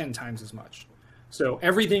 10 times as much. So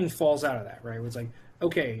everything falls out of that, right? It's like,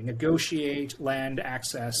 okay, negotiate land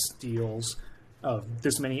access deals of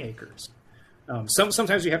this many acres.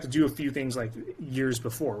 Sometimes you have to do a few things like years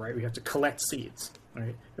before, right? We have to collect seeds, right?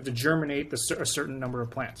 You have to germinate a certain number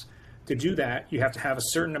of plants. To do that, you have to have a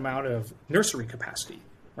certain amount of nursery capacity,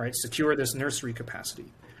 right? Secure this nursery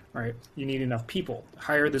capacity, right? You need enough people.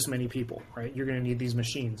 Hire this many people, right? You're going to need these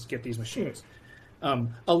machines. Get these machines.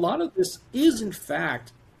 A lot of this is, in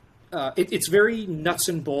fact, it's very nuts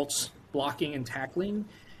and bolts blocking and tackling,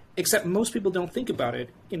 except most people don't think about it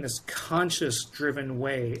in this conscious, driven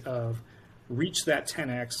way of reach that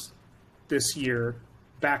 10x this year,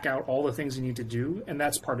 back out all the things you need to do, and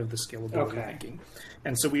that's part of the scalability thinking.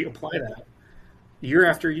 And so we apply that year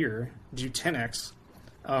after year, do 10x.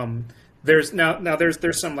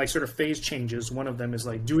 There's some like sort of phase changes. One of them is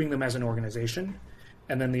like doing them as an organization,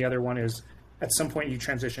 and then the other one is at some point you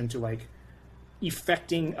transition to like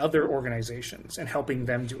effecting other organizations and helping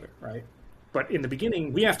them do it, right? But in the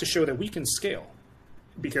beginning, we have to show that we can scale,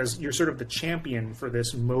 because you're sort of the champion for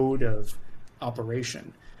this mode of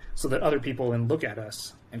operation, so that other people then look at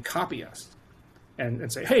us and copy us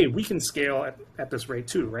and say, hey, we can scale at this rate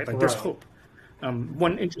too, right? Like there's hope.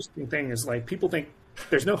 One interesting thing is like people think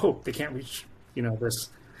there's no hope. They can't reach,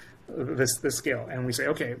 this scale. And we say,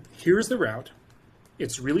 okay, here's the route.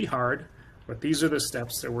 It's really hard, but these are the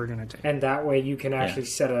steps that we're going to take. And that way you can actually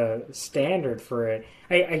set a standard for it.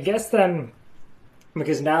 I guess then,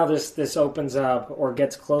 because now this opens up or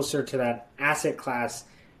gets closer to that asset class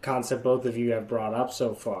concept both of you have brought up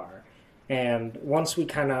so far. And once we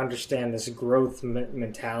kind of understand this growth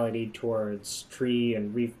mentality towards tree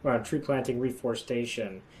planting,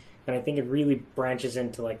 reforestation, then I think it really branches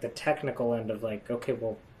into like the technical end of like, okay,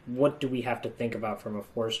 well, what do we have to think about from a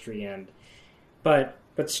forestry end? But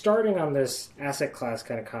starting on this asset class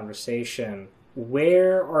kind of conversation,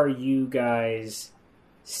 where are you guys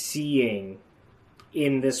seeing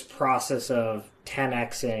in this process of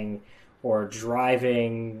 10xing or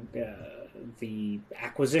driving the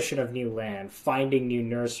acquisition of new land, finding new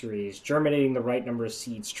nurseries, germinating the right number of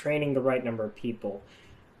seeds, training the right number of people?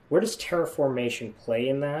 Where does Terraformation play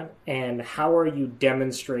in that? And how are you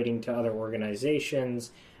demonstrating to other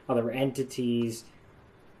organizations, other entities,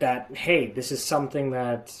 that, hey, this is something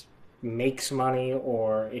that makes money,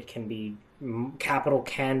 or it can be capital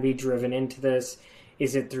can be driven into this?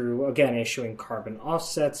 Is it through, again, issuing carbon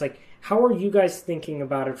offsets? Like, how are you guys thinking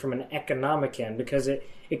about it from an economic end? Because it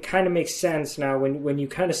kind of makes sense now when you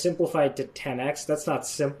kind of simplify it to 10x. That's not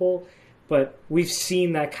simple, but we've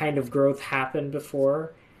seen that kind of growth happen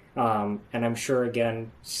before. And I'm sure,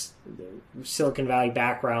 again, Silicon Valley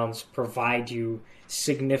backgrounds provide you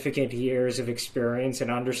significant years of experience in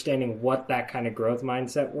understanding what that kind of growth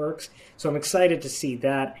mindset works. So I'm excited to see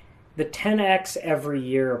that. The 10x every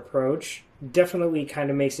year approach definitely kind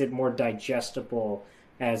of makes it more digestible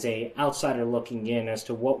as a outsider looking in as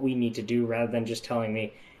to what we need to do, rather than just telling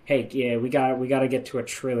me, hey, yeah, we got to get to 1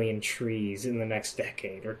 trillion trees in the next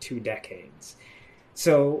decade or 2 decades.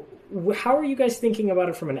 So how are you guys thinking about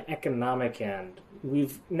it from an economic end?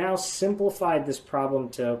 We've now simplified this problem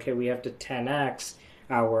to, okay, we have to 10x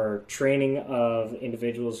our training of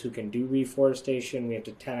individuals who can do reforestation. We have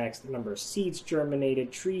to 10x the number of seeds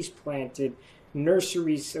germinated, trees planted,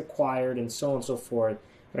 nurseries acquired, and so on and so forth.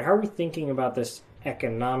 But how are we thinking about this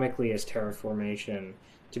economically as Terraformation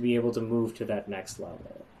to be able to move to that next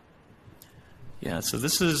level? Yeah, so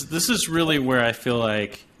this is really where I feel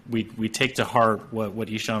like we take to heart what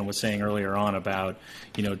Ishan was saying earlier on about,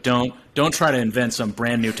 don't try to invent some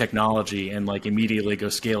brand new technology and like immediately go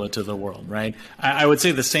scale it to the world, right? I would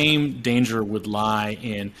say the same danger would lie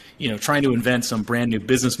in, trying to invent some brand new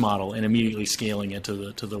business model and immediately scaling it to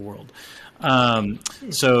the world.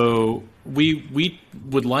 So we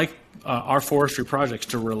would like our forestry projects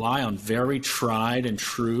to rely on very tried and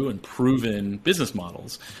true and proven business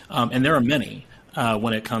models, and there are many.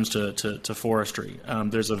 When it comes to forestry,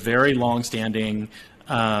 there's a very long-standing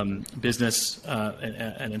business,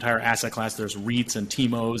 an entire asset class. There's REITs and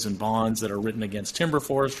TMOs and bonds that are written against timber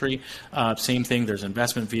forestry. Same thing. There's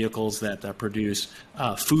investment vehicles that produce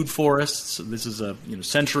food forests. This is a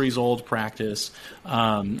centuries-old practice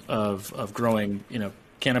of growing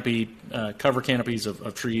cover canopies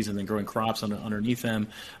of trees and then growing crops underneath them,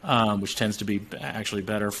 which tends to be actually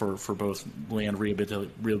better for both land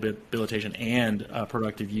rehabilitation and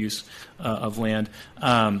productive use of land.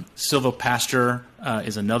 Silvopasture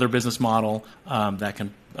is another business model that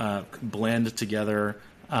can blend together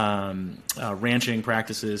ranching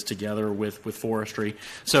practices together with forestry.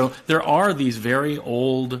 So there are these very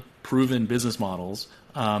old, proven business models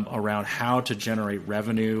around how to generate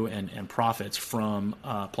revenue and profits from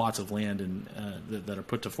plots of land that are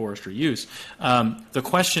put to forestry use. The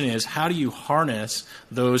question is, how do you harness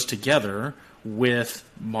those together with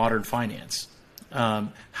modern finance?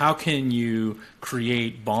 How can you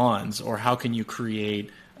create bonds, or how can you create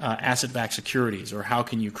asset-backed securities, or how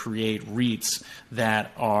can you create REITs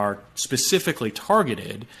that are specifically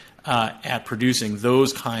targeted at producing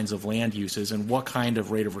those kinds of land uses, and what kind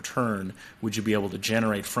of rate of return would you be able to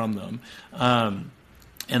generate from them?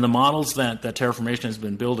 And the models that Terraformation has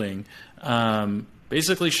been building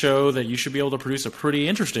basically show that you should be able to produce a pretty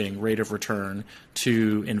interesting rate of return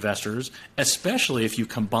to investors, especially if you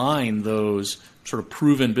combine those sort of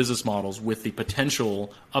proven business models with the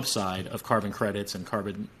potential upside of carbon credits and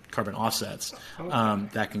carbon offsets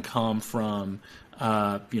that can come from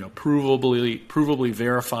provably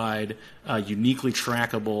verified, uniquely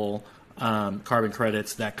trackable carbon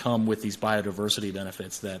credits that come with these biodiversity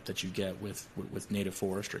benefits that you get with native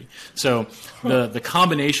forestry. So the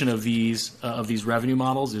combination of these revenue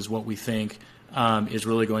models is what we think is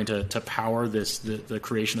really going to power the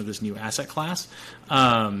creation of this new asset class.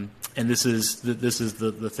 And this is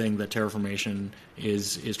the thing that Terraformation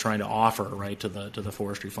is trying to offer, right, to the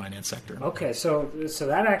forestry finance sector. Okay, so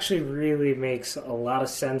that actually really makes a lot of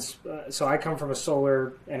sense. So I come from a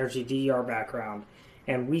solar energy DER background,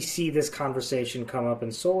 and we see this conversation come up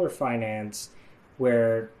in solar finance,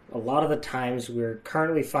 where a lot of the times we're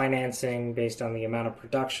currently financing based on the amount of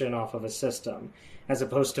production off of a system, as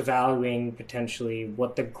opposed to valuing potentially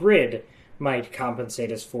what the grid might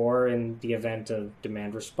compensate us for in the event of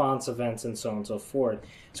demand response events and so on and so forth.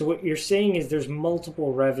 So what you're saying is there's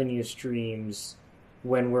multiple revenue streams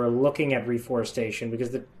when we're looking at reforestation, because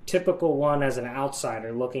the typical one as an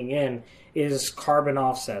outsider looking in is carbon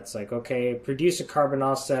offsets. Like, okay, produce a carbon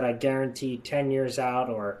offset, I guarantee 10 years out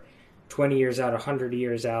or 20 years out, 100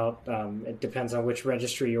 years out. It depends on which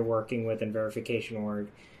registry you're working with and verification org.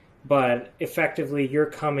 But effectively, you're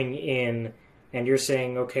coming in and you're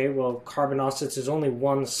saying, okay, well, carbon offsets is only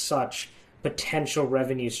one such potential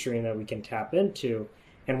revenue stream that we can tap into.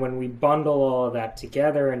 And when we bundle all of that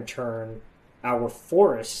together and turn our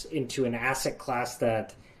forests into an asset class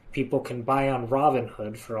that people can buy on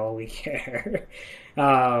Robinhood for all we care,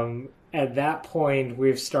 at that point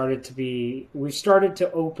we've started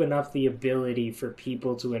to open up the ability for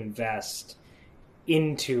people to invest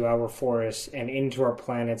into our forests and into our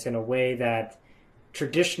planets in a way that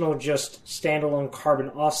traditional just standalone carbon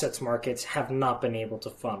offsets markets have not been able to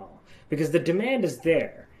funnel, because the demand is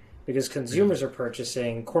there, because consumers are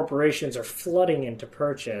purchasing, corporations are flooding into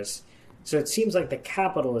purchase. So it seems like the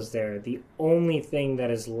capital is there. The only thing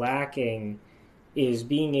that is lacking is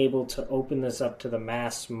being able to open this up to the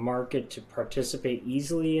mass market to participate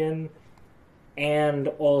easily in, and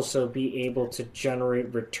also be able to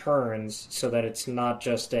generate returns so that it's not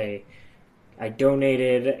just I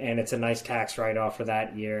donated and it's a nice tax write-off for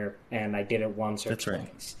that year and I did it once or That's twice.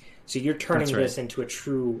 right. So you're turning That's right. this into a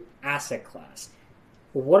true asset class.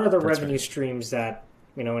 What are the That's revenue right. streams that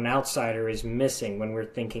an outsider is missing when we're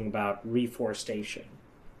thinking about reforestation?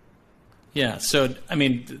 Yeah, so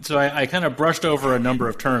I kind of brushed over a number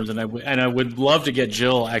of terms, and I would love to get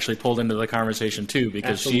Jill actually pulled into the conversation too,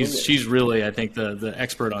 because Absolutely. she's really, I think, the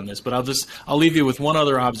expert on this. But I'll leave you with one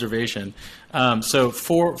other observation. So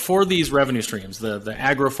for these revenue streams, the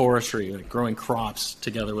agroforestry, like growing crops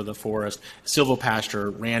together with the forest,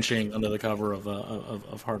 silvopasture, ranching under the cover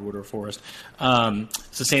of hardwood or forest,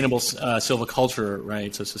 sustainable silviculture,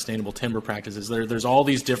 right? So sustainable timber practices. There's all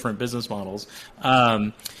these different business models.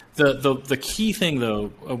 The key thing, though,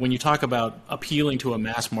 when you talk about appealing to a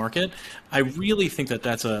mass market, I really think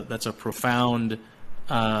that's a profound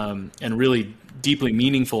and really deeply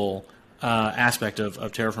meaningful aspect of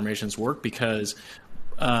Terraformation's work, because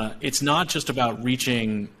it's not just about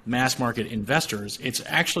reaching mass market investors. It's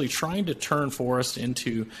actually trying to turn forests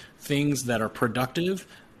into things that are productive,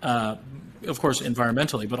 of course,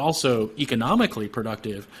 environmentally, but also economically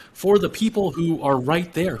productive for the people who are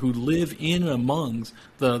right there, who live in amongst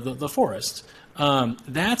the forests.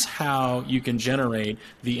 That's how you can generate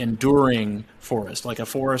the enduring forest, like a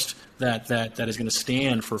forest that is going to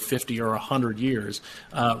stand for 50 or 100 years.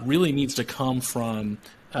 Really needs to come from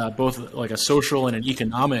both like a social and an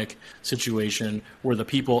economic situation where the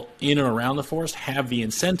people in and around the forest have the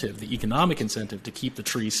incentive, the economic incentive, to keep the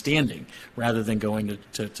trees standing rather than going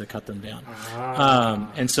to cut them down.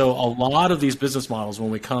 And so a lot of these business models, when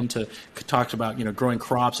we come to talk about growing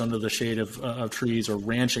crops under the shade of trees, or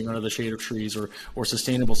ranching under the shade of trees, or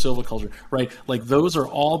sustainable silviculture, right? Like those are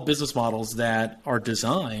all business models that are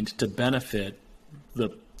designed to benefit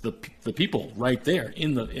the people right there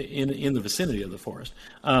in the vicinity of the forest.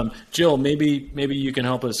 Jill, maybe you can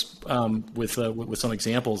help us with some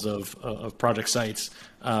examples of project sites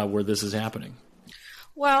where this is happening.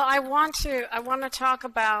 Well, I want to talk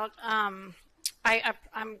about. I'm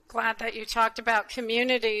glad that you talked about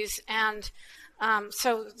communities, and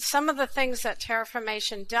so some of the things that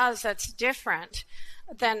Terraformation does that's different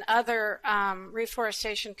than other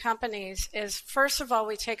reforestation companies is, first of all,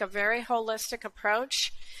 we take a very holistic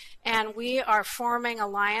approach, and we are forming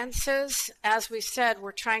alliances. As we said,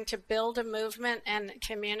 we're trying to build a movement and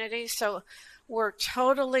community, so we're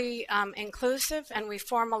totally inclusive, and we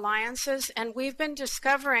form alliances, and we've been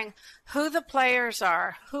discovering who the players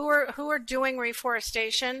are, who are doing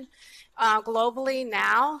reforestation globally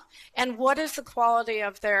now, and what is the quality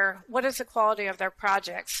of their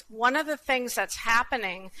projects. One of the things that's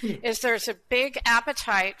happening is there's a big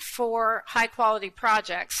appetite for high quality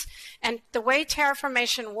projects, and the way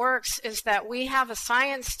Terraformation works is that we have a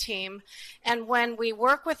science team, and when we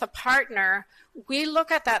work with a partner, we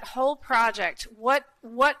look at that whole project. What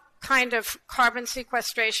kind of carbon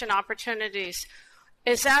sequestration opportunities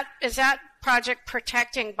is that project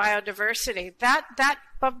protecting biodiversity?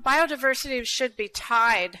 But biodiversity should be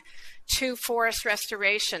tied to forest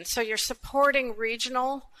restoration. So you're supporting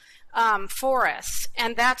regional forests,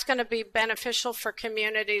 and that's going to be beneficial for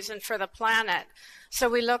communities and for the planet. So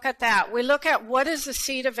we look at that. We look at what is the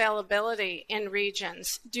seed availability in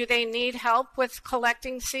regions. Do they need help with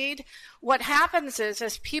collecting seed? What happens is,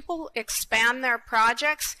 as people expand their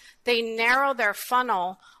projects, they narrow their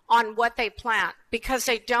funnel on what they plant, because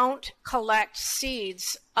they don't collect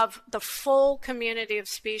seeds of the full community of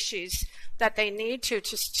species that they need to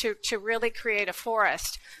really create a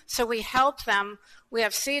forest. So we help them. We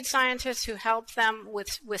have seed scientists who help them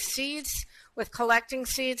with seeds, with collecting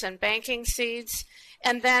seeds and banking seeds.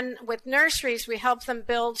 And then with nurseries, we help them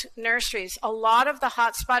build nurseries. A lot of the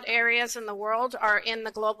hotspot areas in the world are in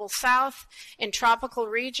the global south, in tropical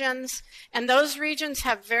regions, and those regions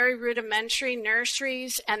have very rudimentary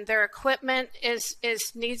nurseries, and their equipment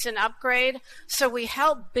needs an upgrade. So we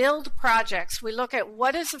help build projects. We look at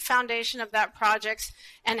what is the foundation of that project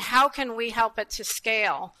and how can we help it to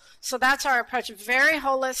scale. So that's our approach, very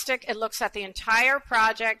holistic. It looks at the entire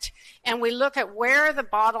project, and we look at where are the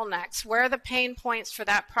bottlenecks, where are the pain points conditions for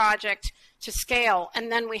that project to scale,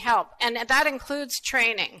 and then we help. And that includes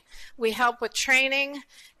training. We help with training,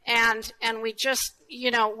 and we just,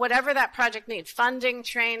 whatever that project needs, funding,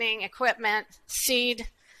 training, equipment, seed,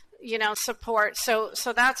 support. So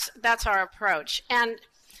that's our approach. And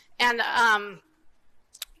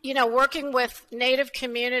working with Native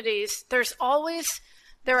communities,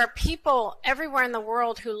 there are people everywhere in the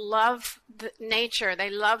world who love nature.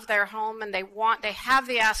 They love their home, and they have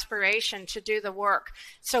the aspiration to do the work.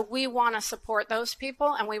 So we want to support those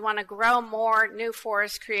people, and we want to grow more new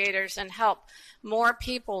forest creators and help more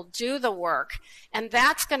people do the work. And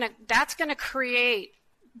that's going to create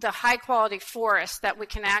the high quality forest that we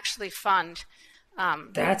can actually fund.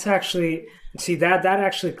 That's actually, that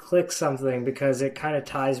actually clicks something, because it kind of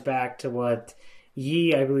ties back to what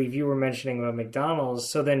Yi, I believe you were mentioning about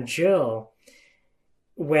McDonald's. So then, Jill,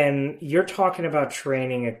 when you're talking about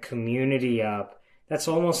training a community up, that's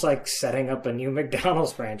almost like setting up a new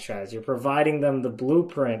McDonald's franchise. You're providing them the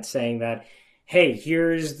blueprint, saying that, hey,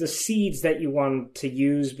 here's the seeds that you want to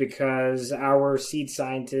use, because our seed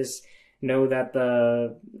scientists know that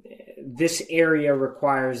this area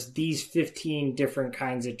requires these 15 different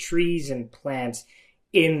kinds of trees and plants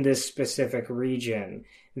in this specific region.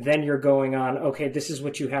 Then you're going on, okay, this is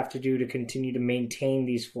what you have to do to continue to maintain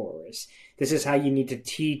these forests. This is how you need to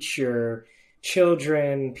teach your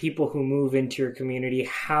children, people who move into your community,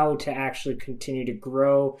 how to actually continue to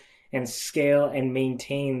grow and scale and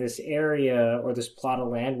maintain this area or this plot of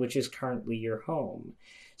land, which is currently your home.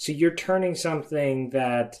 So you're turning something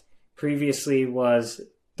that previously was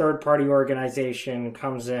third-party organization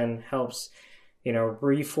comes in, helps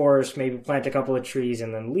reforest, maybe plant a couple of trees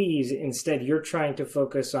and then leaves. Instead, you're trying to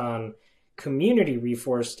focus on community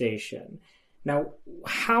reforestation. Now,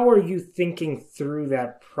 how are you thinking through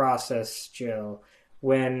that process, Jill,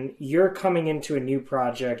 when you're coming into a new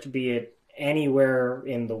project, be it anywhere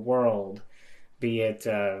in the world, be it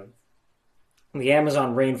the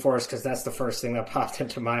Amazon rainforest, because that's the first thing that popped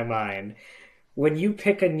into my mind. When you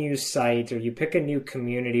pick a new site or you pick a new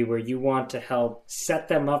community where you want to help set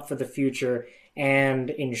them up for the future and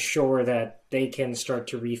ensure that they can start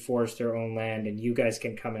to reforest their own land and you guys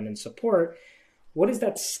can come in and support, what is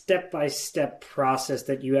that step-by-step process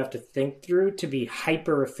that you have to think through to be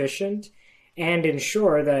hyper efficient and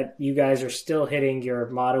ensure that you guys are still hitting your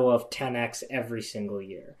motto of 10x every single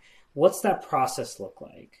year? What's that process look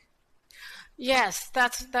like? Yes,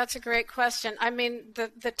 that's a great question. I mean,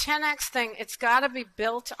 the 10x thing, it's got to be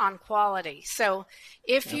built on quality. So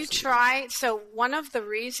if you try, so one of the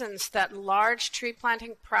reasons that large tree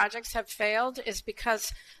planting projects have failed is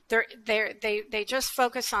because they just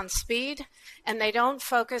focus on speed, and they don't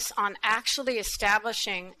focus on actually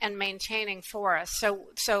establishing and maintaining forests.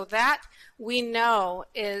 So that we know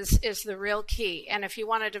is the real key. And if you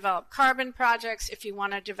want to develop carbon projects, if you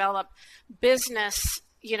want to develop business,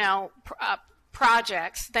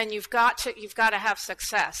 projects, then you've got to have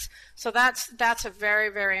success. So that's a very,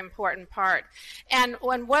 very important part. And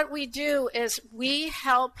what we do is we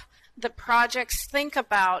help the projects think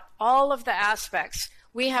about all of the aspects.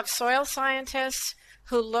 We have soil scientists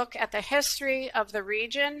who look at the history of the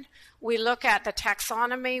region. We look at the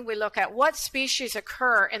taxonomy. We look at what species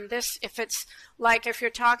occur in this. If it's like if you're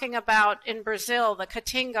talking about in Brazil, the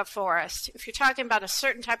Caatinga forest, if you're talking about a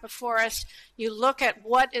certain type of forest, you look at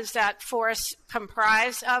what is that forest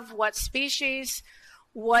comprised of, what species,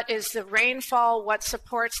 what is the rainfall, what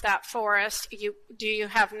supports that forest. Do you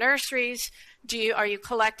have nurseries? Are you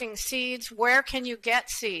collecting seeds? Where can you get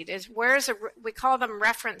seed? We call them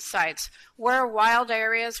reference sites. Where are wild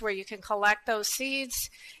areas where you can collect those seeds?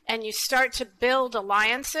 And you start to build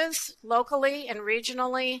alliances locally and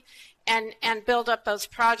regionally and build up those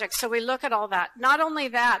projects. So we look at all that. Not only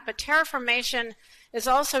that, but Terraformation is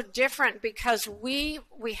also different because we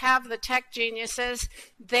have the tech geniuses.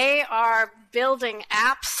 They are building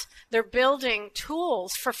apps. They're building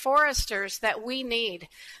tools for foresters that we need.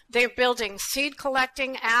 They're building seed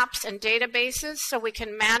collecting apps and databases so we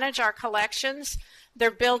can manage our collections.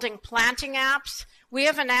 They're building planting apps. We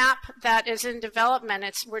have an app that is in development.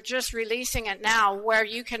 We're just releasing it now, where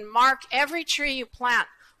you can mark every tree you plant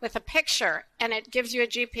with a picture, and it gives you a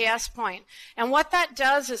GPS point. And what that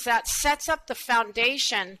does is that sets up the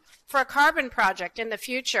foundation for a carbon project in the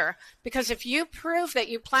future. Because if you prove that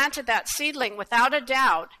you planted that seedling without a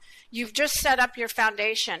doubt, you've just set up your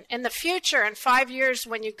foundation. In the future, in 5 years,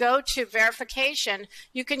 when you go to verification,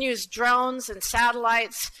 you can use drones and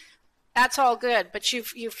satellites. That's all good, but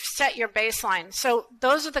you've set your baseline. So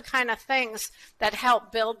those are the kind of things that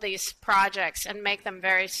help build these projects and make them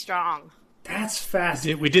very strong. That's fast.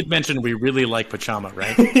 We did mention we really like Pachama,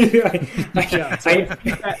 right?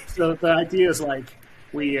 Yeah. So the idea is like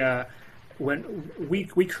when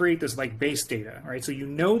we create this like base data, right? So you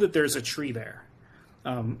know that there's a tree there,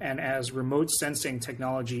 and as remote sensing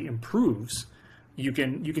technology improves, you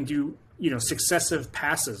can do successive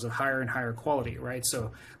passes of higher and higher quality, right?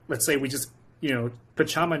 So let's say we just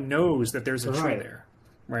Pachama knows that there's a tree there,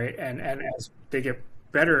 right? And as they get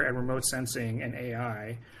better at remote sensing and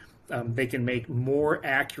AI, they can make more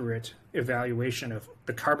accurate evaluation of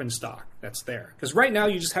the carbon stock that's there. Because right now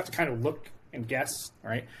you just have to kind of look and guess,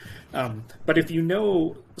 right? But if you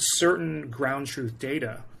know certain ground truth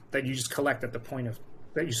data that you just collect at the point of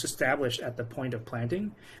that you establish at the point of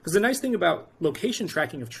planting, because the nice thing about location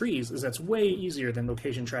tracking of trees is that's way easier than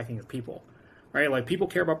location tracking of people, right? Like people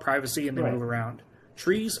care about privacy and they move around.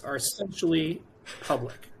 Trees are essentially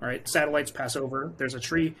public, right? Satellites pass over, there's a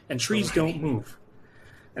tree, and trees don't move.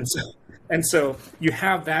 And so you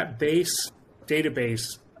have that base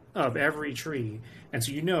database of every tree, and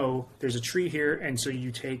so there's a tree here, and so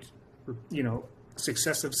you take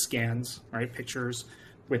successive scans, right? Pictures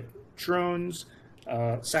with drones,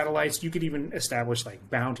 satellites. You could even establish like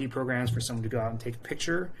bounty programs for someone to go out and take a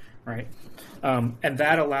picture, right? And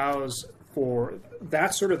that allows for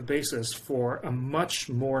that sort of basis for a much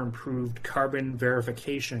more improved carbon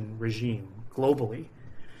verification regime globally.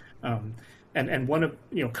 And one of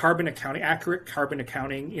carbon accounting, accurate carbon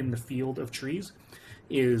accounting in the field of trees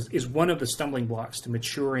is one of the stumbling blocks to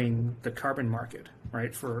maturing the carbon market,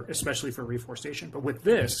 right? Especially for reforestation. But with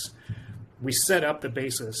this, we set up the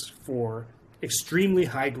basis for extremely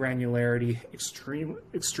high granularity,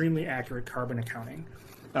 extremely accurate carbon accounting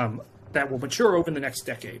that will mature over the next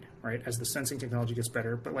decade, right? As the sensing technology gets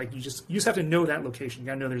better. But like you just have to know that location. You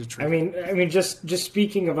got to know there's a tree. I mean, just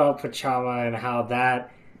speaking about Pachama and how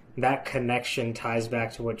that connection ties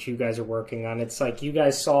back to what you guys are working on. It's like you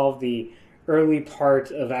guys solved the early part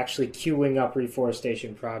of actually queuing up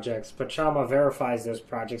reforestation projects. Pachama verifies those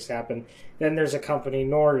projects happen. Then there's a company,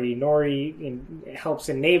 Nori. Nori helps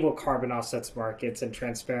enable carbon offsets markets and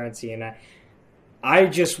transparency. And I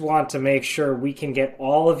just want to make sure we can get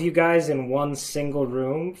all of you guys in one single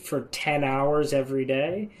room for 10 hours every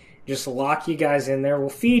day. Just lock you guys in there. We'll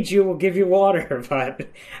feed you. We'll give you water. But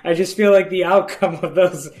I just feel like the outcome of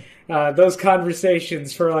those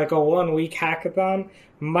conversations for like a 1 week hackathon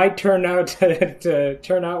might turn out to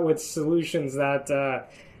turn out with solutions that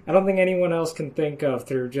I don't think anyone else can think of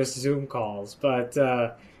through just Zoom calls. But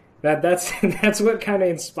that's what kind of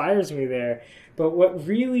inspires me there. But what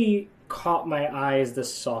really caught my eye is the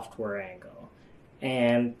software angle.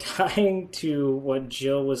 And tying to what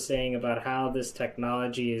Jill was saying about how this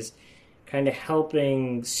technology is kind of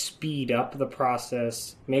helping speed up the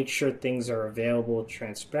process, make sure things are available,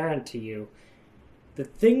 transparent to you, the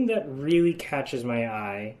thing that really catches my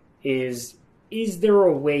eye is there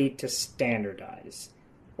a way to standardize?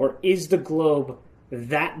 Or is the globe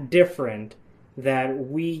that different that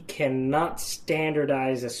we cannot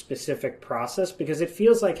standardize a specific process? Because it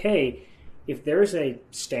feels like, hey, if there's a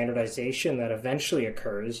standardization that eventually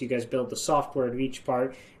occurs, you guys build the software of each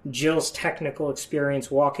part, Jill's technical experience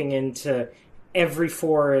walking into every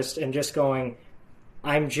forest and just going,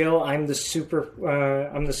 I'm Jill, I'm the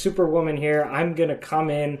superwoman here, I'm going to come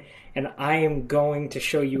in and I am going to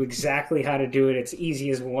show you exactly how to do it. It's easy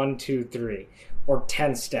as 1, 2, 3, or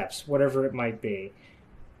 10 steps, whatever it might be.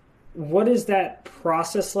 What is that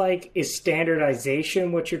process like? Is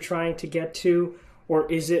standardization what you're trying to get to? Or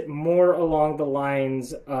is it more along the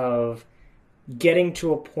lines of getting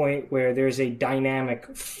to a point where there's a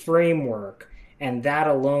dynamic framework and that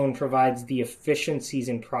alone provides the efficiencies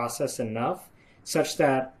in process enough such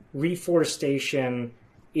that reforestation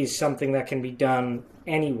is something that can be done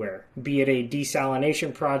anywhere, be it a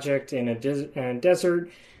desalination project in a desert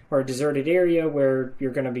or a deserted area where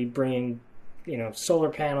you're going to be bringing solar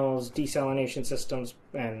panels, desalination systems,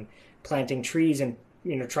 and planting trees and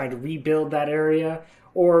trying to rebuild that area,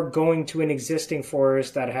 or going to an existing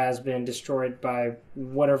forest that has been destroyed by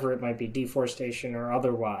whatever it might be, deforestation or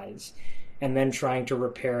otherwise, and then trying to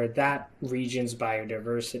repair that region's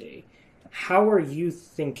biodiversity. How are you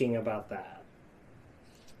thinking about that?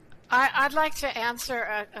 I'd like to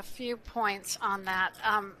answer a few points on that.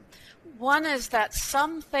 One is that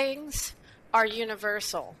some things are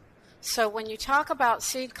universal. So when you talk about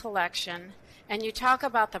seed collection and you talk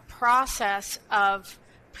about the process of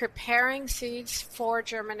preparing seeds for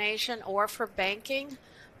germination or for banking,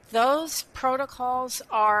 those protocols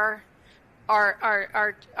are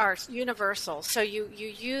universal. So you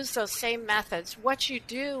use those same methods. What you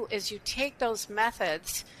do is you take those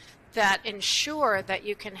methods that ensure that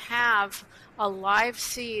you can have a live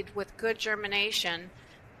seed with good germination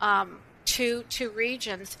to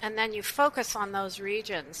regions, and then you focus on those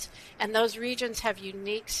regions, and those regions have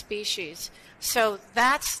unique species. So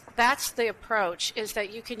that's the approach, is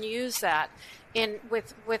that you can use that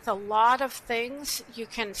with a lot of things. You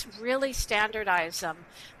can really standardize them,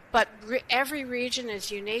 but every region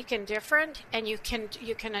is unique and different, and you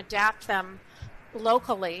can adapt them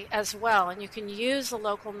locally as well, and you can use the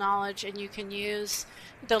local knowledge and you can use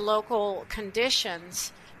the local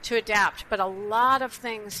conditions to adapt. But a lot of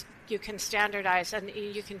things you can standardize, and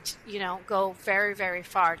you can go very, very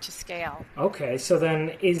far to scale. Okay, so then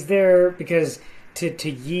is there, because to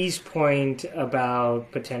Yi's point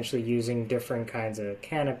about potentially using different kinds of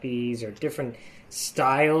canopies or different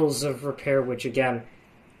styles of repair, which again,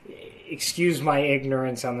 excuse my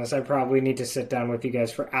ignorance on this, I probably need to sit down with you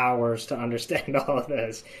guys for hours to understand all of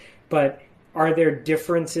this, but are there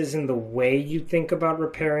differences in the way you think about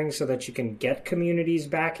repairing so that you can get communities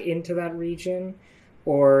back into that region?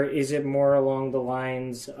 Or is it more along the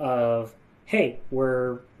lines of, hey,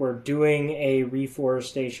 we're doing a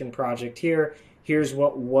reforestation project here, here's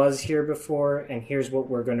what was here before, and here's what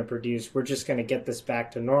we're going to produce, we're just going to get this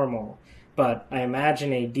back to normal? But I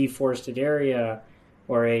imagine a deforested area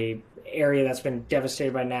or a area that's been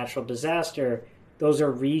devastated by natural disaster, those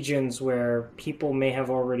are regions where people may have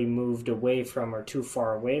already moved away from or too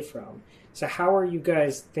far away from. So how are you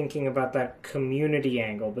guys thinking about that community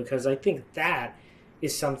angle? Because I think that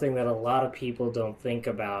is something that a lot of people don't think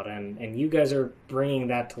about, and you guys are bringing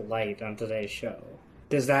that to light on today's show.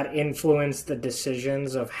 Does that influence the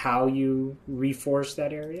decisions of how you reforest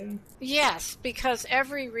that area? Yes, because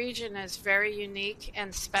every region is very unique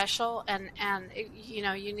and special, and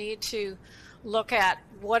you need to look at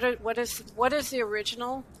what is the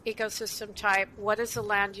original ecosystem type, what is the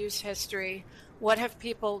land use history, what have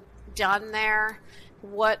people done there,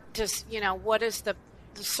 what is the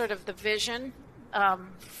sort of the vision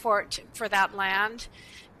for that land.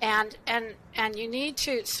 And you need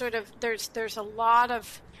to sort of, there's a lot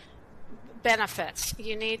of benefits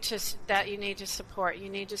you need to support. You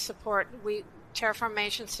need to support,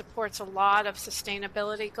 Terraformation supports a lot of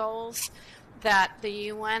sustainability goals that the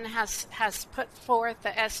UN has put forth, the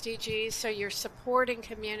SDGs. So you're supporting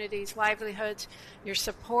communities' livelihoods, you're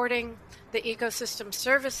supporting the ecosystem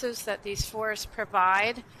services that these forests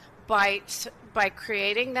provide by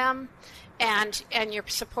creating them. And you're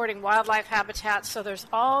supporting wildlife habitats, so there's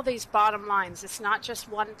all these bottom lines. It's not just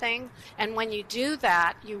one thing. And when you do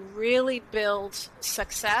that, you really build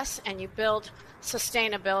success and you build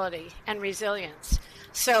sustainability and resilience.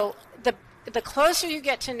 So the closer you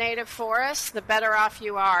get to native forests, the better off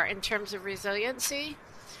you are in terms of resiliency,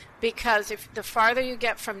 because if the farther you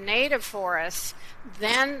get from native forests,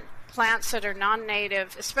 then plants that are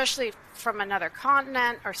non-native, especially from another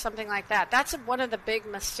continent or something like that. That's one of the big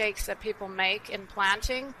mistakes that people make in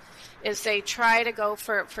planting, is they try to go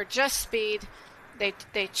for just speed. They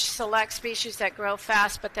select species that grow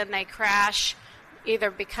fast, but then they crash either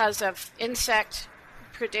because of insect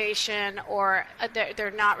predation or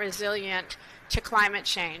they're not resilient to climate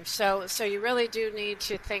change. So you really do need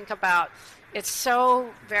to think about, it's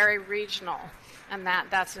so very regional, and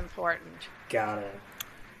that's important. Got it.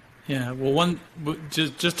 Yeah, well,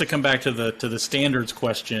 just to come back to the standards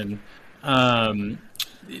question, even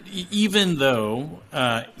though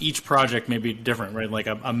each project may be different, right? Like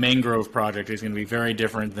a mangrove project is going to be very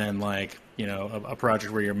different than like a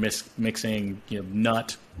project where you're mixing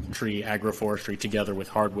nut tree agroforestry together with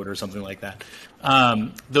hardwood or something like that.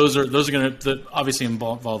 Those are going to obviously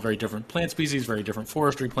involve very different plant species, very different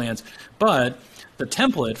forestry plans, but the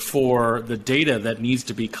template for the data that needs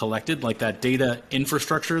to be collected, like that data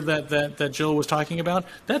infrastructure that Jill was talking about,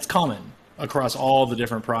 that's common across all the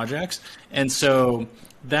different projects. And so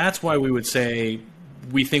that's why we would say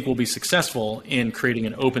we think we'll be successful in creating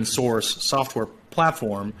an open source software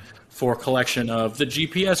platform for collection of the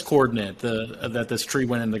GPS coordinate that this tree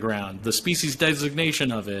went in the ground, the species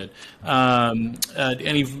designation of it,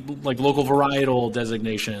 any like local varietal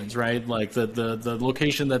designations, right? Like the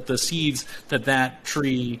location that the seeds that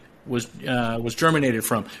tree was germinated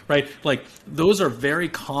from, right? Like those are very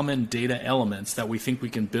common data elements that we think we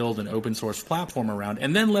can build an open source platform around,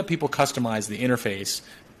 and then let people customize the interface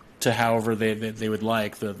to however they would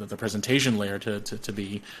like the presentation layer to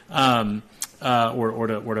be. Or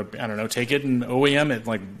to I don't know, take it and OEM it,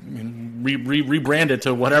 like rebrand it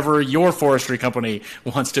to whatever your forestry company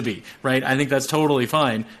wants to be, right? I think that's totally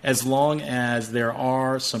fine as long as there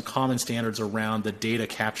are some common standards around the data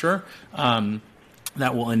capture.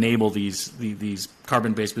 that will enable these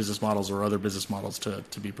carbon-based business models or other business models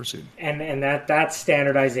to be pursued. And that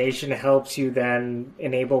standardization helps you then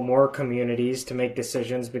enable more communities to make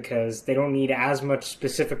decisions because they don't need as much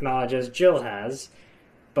specific knowledge as Jill has,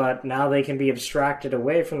 but now they can be abstracted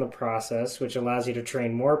away from the process, which allows you to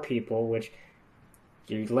train more people, which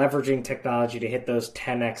you're leveraging technology to hit those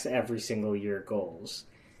 10x every single year goals.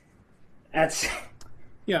 That's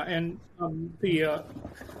yeah, and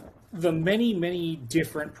the many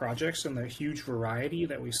different projects and the huge variety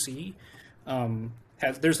that we see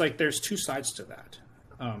there's two sides to that,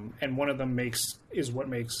 and one of them is what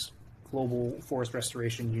makes global forest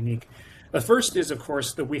restoration unique. The first is, of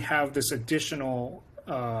course, that we have this additional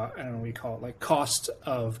I don't know what you call it, like cost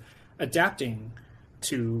of adapting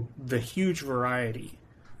to the huge variety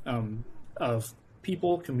of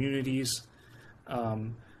people, communities,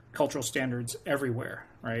 cultural standards everywhere.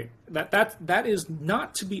 Right, that is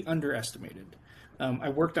not to be underestimated. I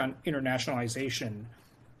worked on internationalization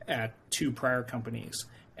at 2 prior companies,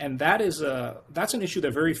 and that's an issue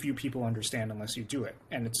that very few people understand unless you do it.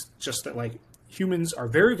 And it's just that, like, humans are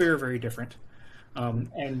very, very, very different,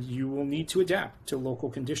 and you will need to adapt to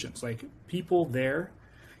local conditions. Like, people there,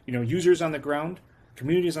 users on the ground,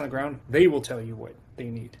 communities on the ground, they will tell you what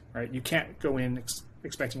they need. Right, you can't go in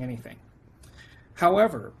expecting anything.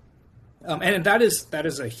 However, and that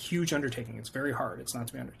is a huge undertaking. It's very hard. It's not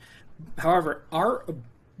to be However, our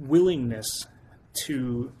willingness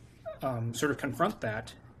to sort of confront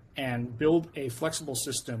that and build a flexible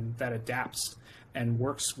system that adapts and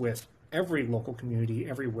works with every local community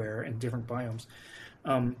everywhere in different biomes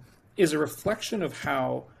is a reflection of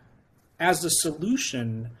how, as a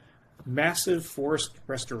solution, massive forest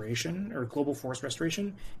restoration or global forest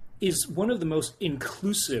restoration is one of the most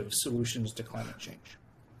inclusive solutions to climate change.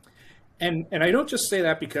 And I don't just say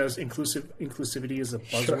that because inclusivity is a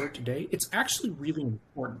buzzword today. It's actually really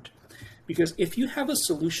important, because if you have a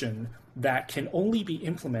solution that can only be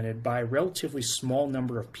implemented by a relatively small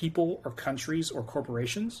number of people or countries or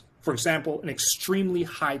corporations, for example, an extremely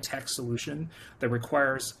high-tech solution that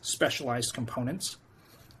requires specialized components,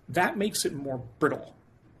 that makes it more brittle.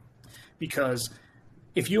 Because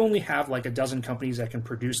if you only have like a dozen companies that can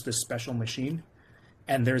produce this special machine,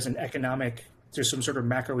 and there's some sort of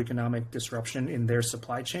macroeconomic disruption in their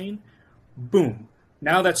supply chain, boom,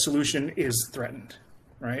 now that solution is threatened,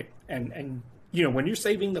 right? And when you're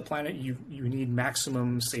saving the planet, you need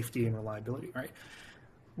maximum safety and reliability, right?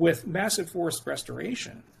 With massive forest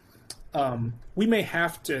restoration, we may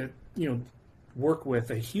have to, work with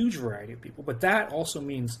a huge variety of people, but that also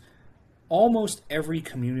means almost every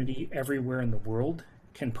community everywhere in the world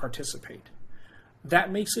can participate. That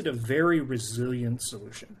makes it a very resilient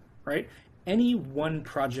solution, right? Any one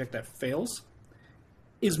project that fails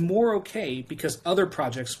is more okay because other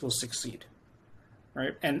projects will succeed,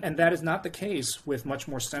 right? And that is not the case with much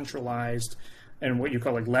more centralized and what you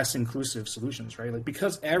call like less inclusive solutions, right? Like,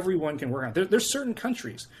 because everyone can work on it. There's certain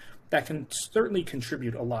countries that can certainly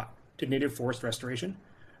contribute a lot to native forest restoration,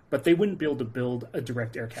 but they wouldn't be able to build a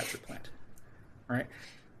direct air capture plant, right?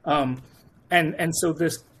 And so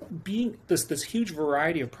this huge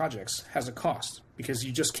variety of projects has a cost, because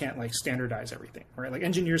you just can't like standardize everything, right? Like,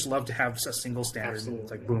 engineers love to have a single standard. Absolutely.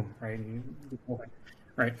 It's like boom, right?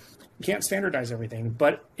 Right? You can't standardize everything,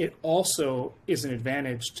 but it also is an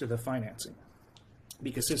advantage to the financing,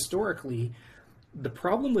 because historically, the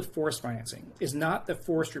problem with forest financing is not that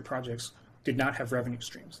forestry projects did not have revenue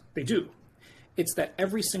streams. They do. It's that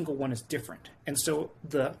every single one is different. And so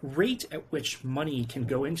the rate at which money can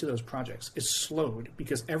go into those projects is slowed,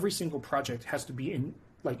 because every single project has to be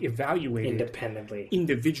evaluated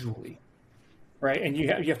individually, right? And you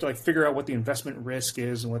have to like figure out what the investment risk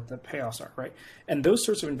is and what the payoffs are, right? And those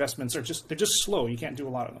sorts of investments they're just slow. You can't do a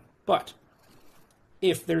lot of them. But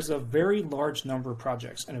if there's a very large number of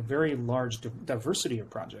projects and a very large diversity of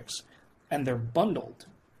projects, and they're bundled,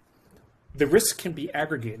 the risk can be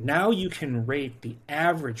aggregated. Now you can rate the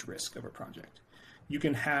average risk of a project. You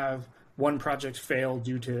can have one project fail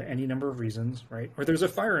due to any number of reasons, right? Or there's a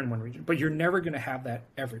fire in one region, but you're never going to have that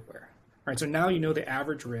everywhere, right? So now you know the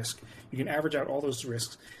average risk. You can average out all those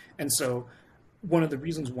risks. And so one of the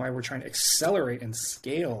reasons why we're trying to accelerate and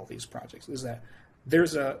scale these projects is that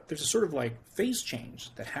there's a sort of like phase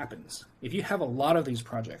change that happens. If you have a lot of these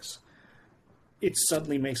projects, it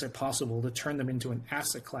suddenly makes it possible to turn them into an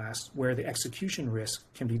asset class where the execution risk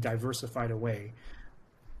can be diversified away,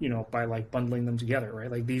 by like bundling them together, right?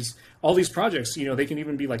 Like all these projects, they can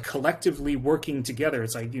even be like collectively working together.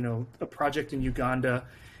 It's like, a project in Uganda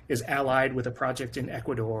is allied with a project in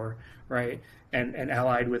Ecuador, right? And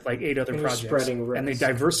allied with like 8 other projects. Spreading risk. And they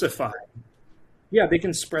diversify. Yeah, they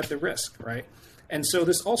can spread the risk, right? And so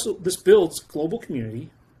this builds global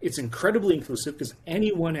community. It's incredibly inclusive because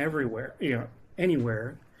anyone everywhere,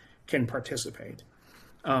 anywhere can participate.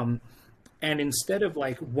 And instead of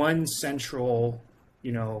like one central,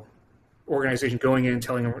 organization going in and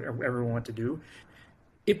telling everyone what to do,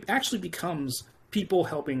 it actually becomes people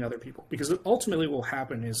helping other people. Because ultimately what will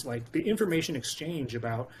happen is like the information exchange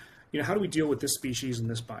about, how do we deal with this species in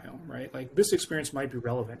this biome, right? Like this experience might be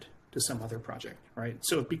relevant to some other project, right?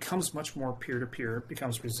 So it becomes much more peer-to-peer,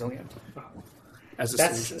 becomes resilient as a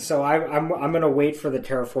solution. So I'm going to wait for the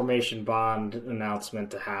Terraformation bond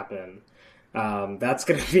announcement to happen. That's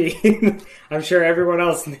going to be, I'm sure everyone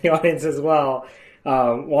else in the audience as well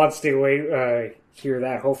wants to hear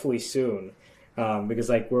that hopefully soon. Because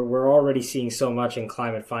like we're already seeing so much in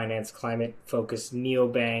climate finance, climate focused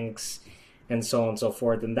neobanks, and so on and so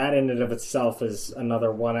forth. And that in and of itself is another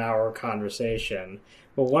 1 hour conversation.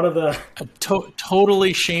 But one of the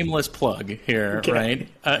totally shameless plug here, okay. Right?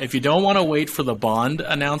 If you don't want to wait for the bond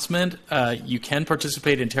announcement, you can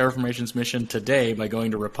participate in Terraformation's mission today by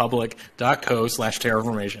going to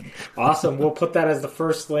republic.co/terraformation. Awesome. We'll put that as the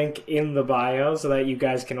first link in the bio so that you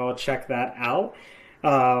guys can all check that out.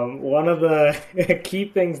 One of the key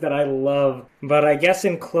things that I love, but I guess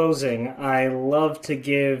in closing, I love to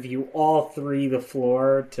give you all three the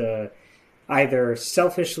floor to either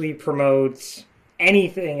selfishly promote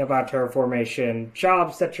anything about Terraformation,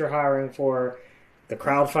 jobs that you're hiring for, the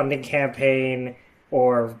crowdfunding campaign,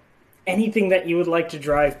 or anything that you would like to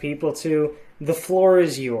drive people to. The floor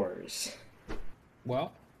is yours.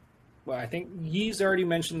 Well, I think Yee's already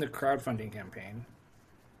mentioned the crowdfunding campaign.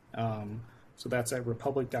 So that's at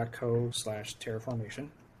republic.co/terraformation.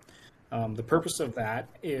 The purpose of that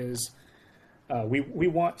is we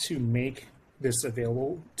want to make this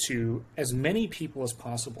available to as many people as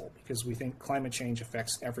possible because we think climate change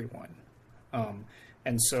affects everyone.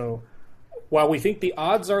 And so while we think the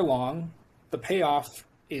odds are long, the payoff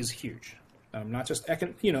is huge. Not just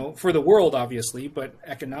for the world, obviously, but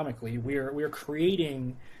economically, we are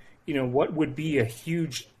creating, what would be a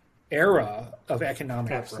huge era of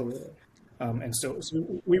economic growth. And so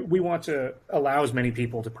we want to allow as many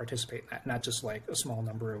people to participate in that, not just like a small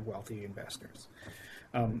number of wealthy investors.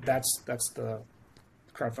 That's the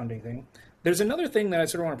crowdfunding thing. There's another thing that I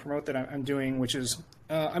sort of want to promote that I'm doing, which is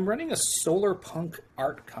I'm running a solar punk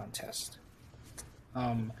art contest.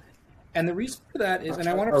 And the reason for that is, and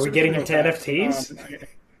I want to. Are we getting into NFTs?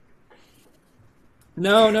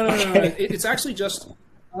 No. It's actually just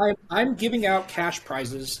I'm giving out cash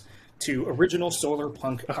prizes to original solar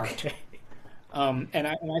punk art. And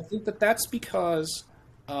I think that's because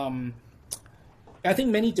I think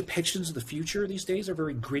many depictions of the future these days are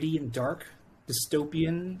very gritty and dark,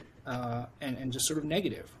 dystopian, and just sort of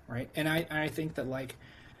negative, right? And I think that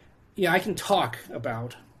I can talk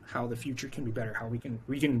about how the future can be better, how we can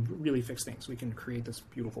really fix things, we can create this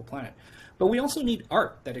beautiful planet, but we also need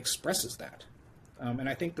art that expresses that. And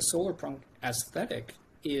I think the solar punk aesthetic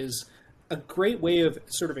is a great way of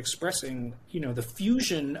sort of expressing, the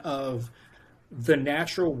fusion of the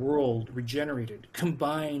natural world regenerated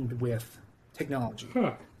combined with technology,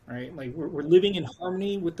 right? Like we're living in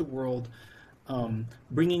harmony with the world,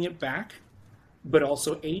 bringing it back, but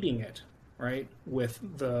also aiding it, right? With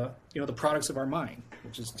the products of our mind,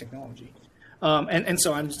 which is technology. And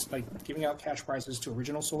so I'm just giving out cash prizes to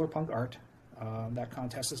original solar punk art. That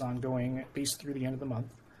contest is ongoing at least through the end of the month.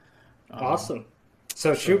 Awesome.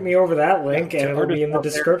 So shoot me over that link and it'll be in the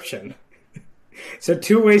description. So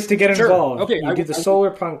 2 ways to get involved. Okay, you do the Solar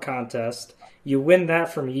Punk contest, you win that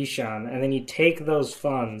from Yishan, and then you take those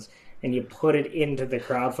funds and you put it into the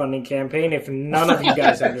crowdfunding campaign. If none of you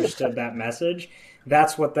guys understood that message,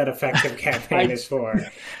 that's what that effective campaign is for.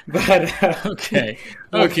 But okay.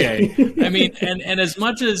 I mean, and as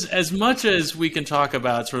much as we can talk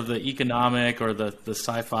about sort of the economic or the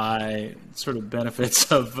sci-fi sort of benefits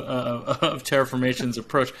of Terraformation's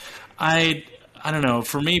approach, I don't know.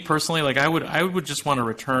 For me personally, I would just want to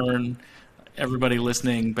return everybody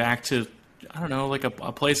listening back to, I don't know,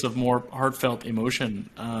 a place of more heartfelt emotion.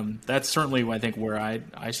 That's certainly, I think, where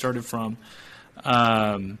I started from.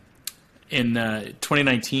 In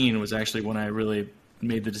 2019 was actually when I really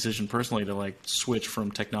made the decision personally to switch from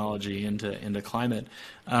technology into climate.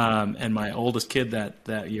 And my oldest kid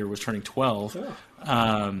that year was turning 12. Oh.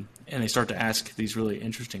 And they start to ask these really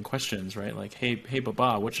interesting questions, right? Like, hey,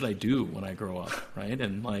 Baba, what should I do when I grow up, right?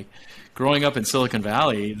 And growing up in Silicon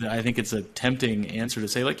Valley, I think it's a tempting answer to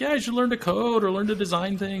say yeah, you should learn to code or learn to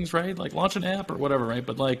design things, right? Launch an app or whatever, right?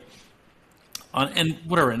 But and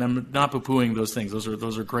whatever. And I'm not poo-pooing those things.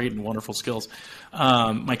 Those are great and wonderful skills.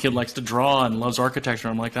 My kid likes to draw and loves architecture.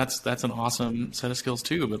 I'm like, that's an awesome set of skills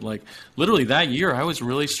too. But like literally that year, I was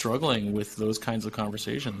really struggling with those kinds of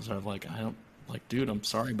conversations. I'm like, I don't like, dude, I'm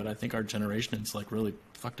sorry, but I think our generation is like really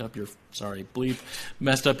fucked up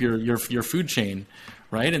messed up your food chain,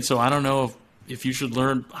 right? And so I don't know if you should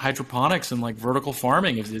learn hydroponics and like vertical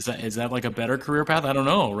farming. Is that like a better career path? I don't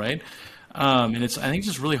know, right? And I think it's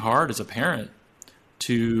just really hard as a parent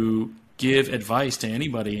to give advice to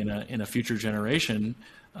anybody in a future generation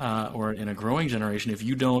or in a growing generation if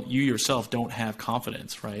you yourself don't have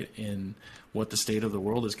confidence, right, in what the state of the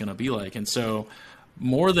world is going to be like. And so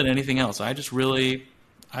more than anything else, I just really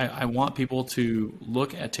I want people to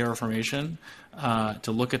look at Terraformation,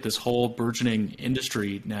 to look at this whole burgeoning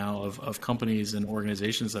industry now of companies and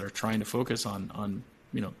organizations that are trying to focus on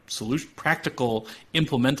practical,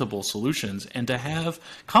 implementable solutions, and to have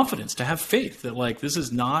confidence, to have faith that like this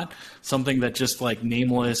is not something that just like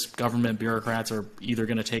nameless government bureaucrats are either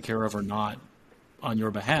going to take care of or not on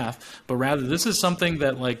your behalf, but rather this is something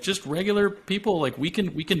that like just regular people, like we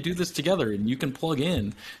can do this together, and you can plug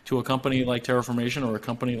in to a company like Terraformation or a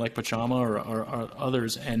company like Pachama or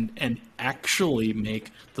others and actually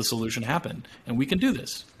make the solution happen. And we can do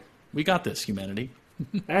this. We got this, humanity.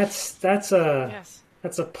 That's a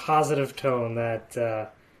positive tone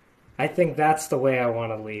that I think that's the way I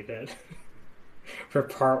want to leave it for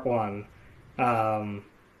part one.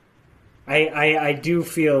 I do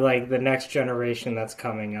feel like the next generation that's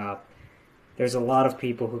coming up, there's a lot of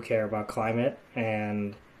people who care about climate,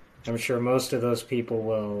 and I'm sure most of those people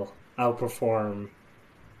will outperform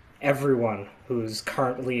everyone who's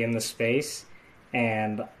currently in the space,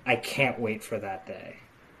 and I can't wait for that day.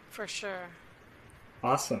 For sure.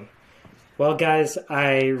 Awesome. Well, guys,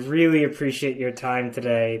 I really appreciate your time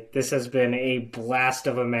today. This has been a blast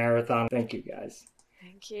of a marathon. Thank you, guys.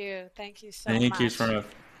 Thank you. Thank you so much. Thank you, Swarnath.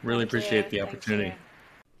 Really appreciate the opportunity.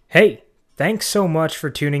 Hey, thanks so much for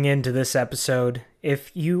tuning in to this episode. If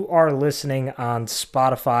you are listening on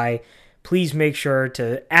Spotify, please make sure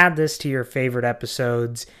to add this to your favorite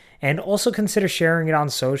episodes and also consider sharing it on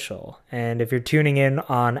social. And if you're tuning in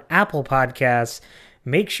on Apple Podcasts,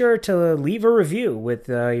 make sure to leave a review with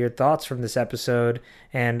your thoughts from this episode.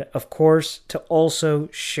 And of course, to also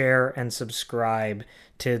share and subscribe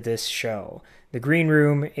to this show. The Green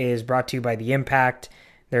Room is brought to you by The Impact.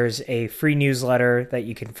 There's a free newsletter that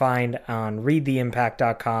you can find on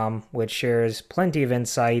readtheimpact.com, which shares plenty of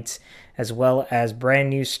insights as well as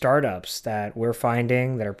brand new startups that we're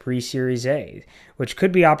finding that are pre-Series A, which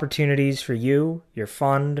could be opportunities for you, your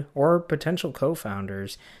fund, or potential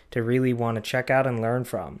co-founders to really want to check out and learn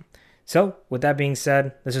from. So, with that being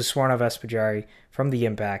said, this is Swarnath Espajari from The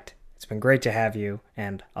Impact. It's been great to have you,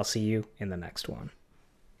 and I'll see you in the next one.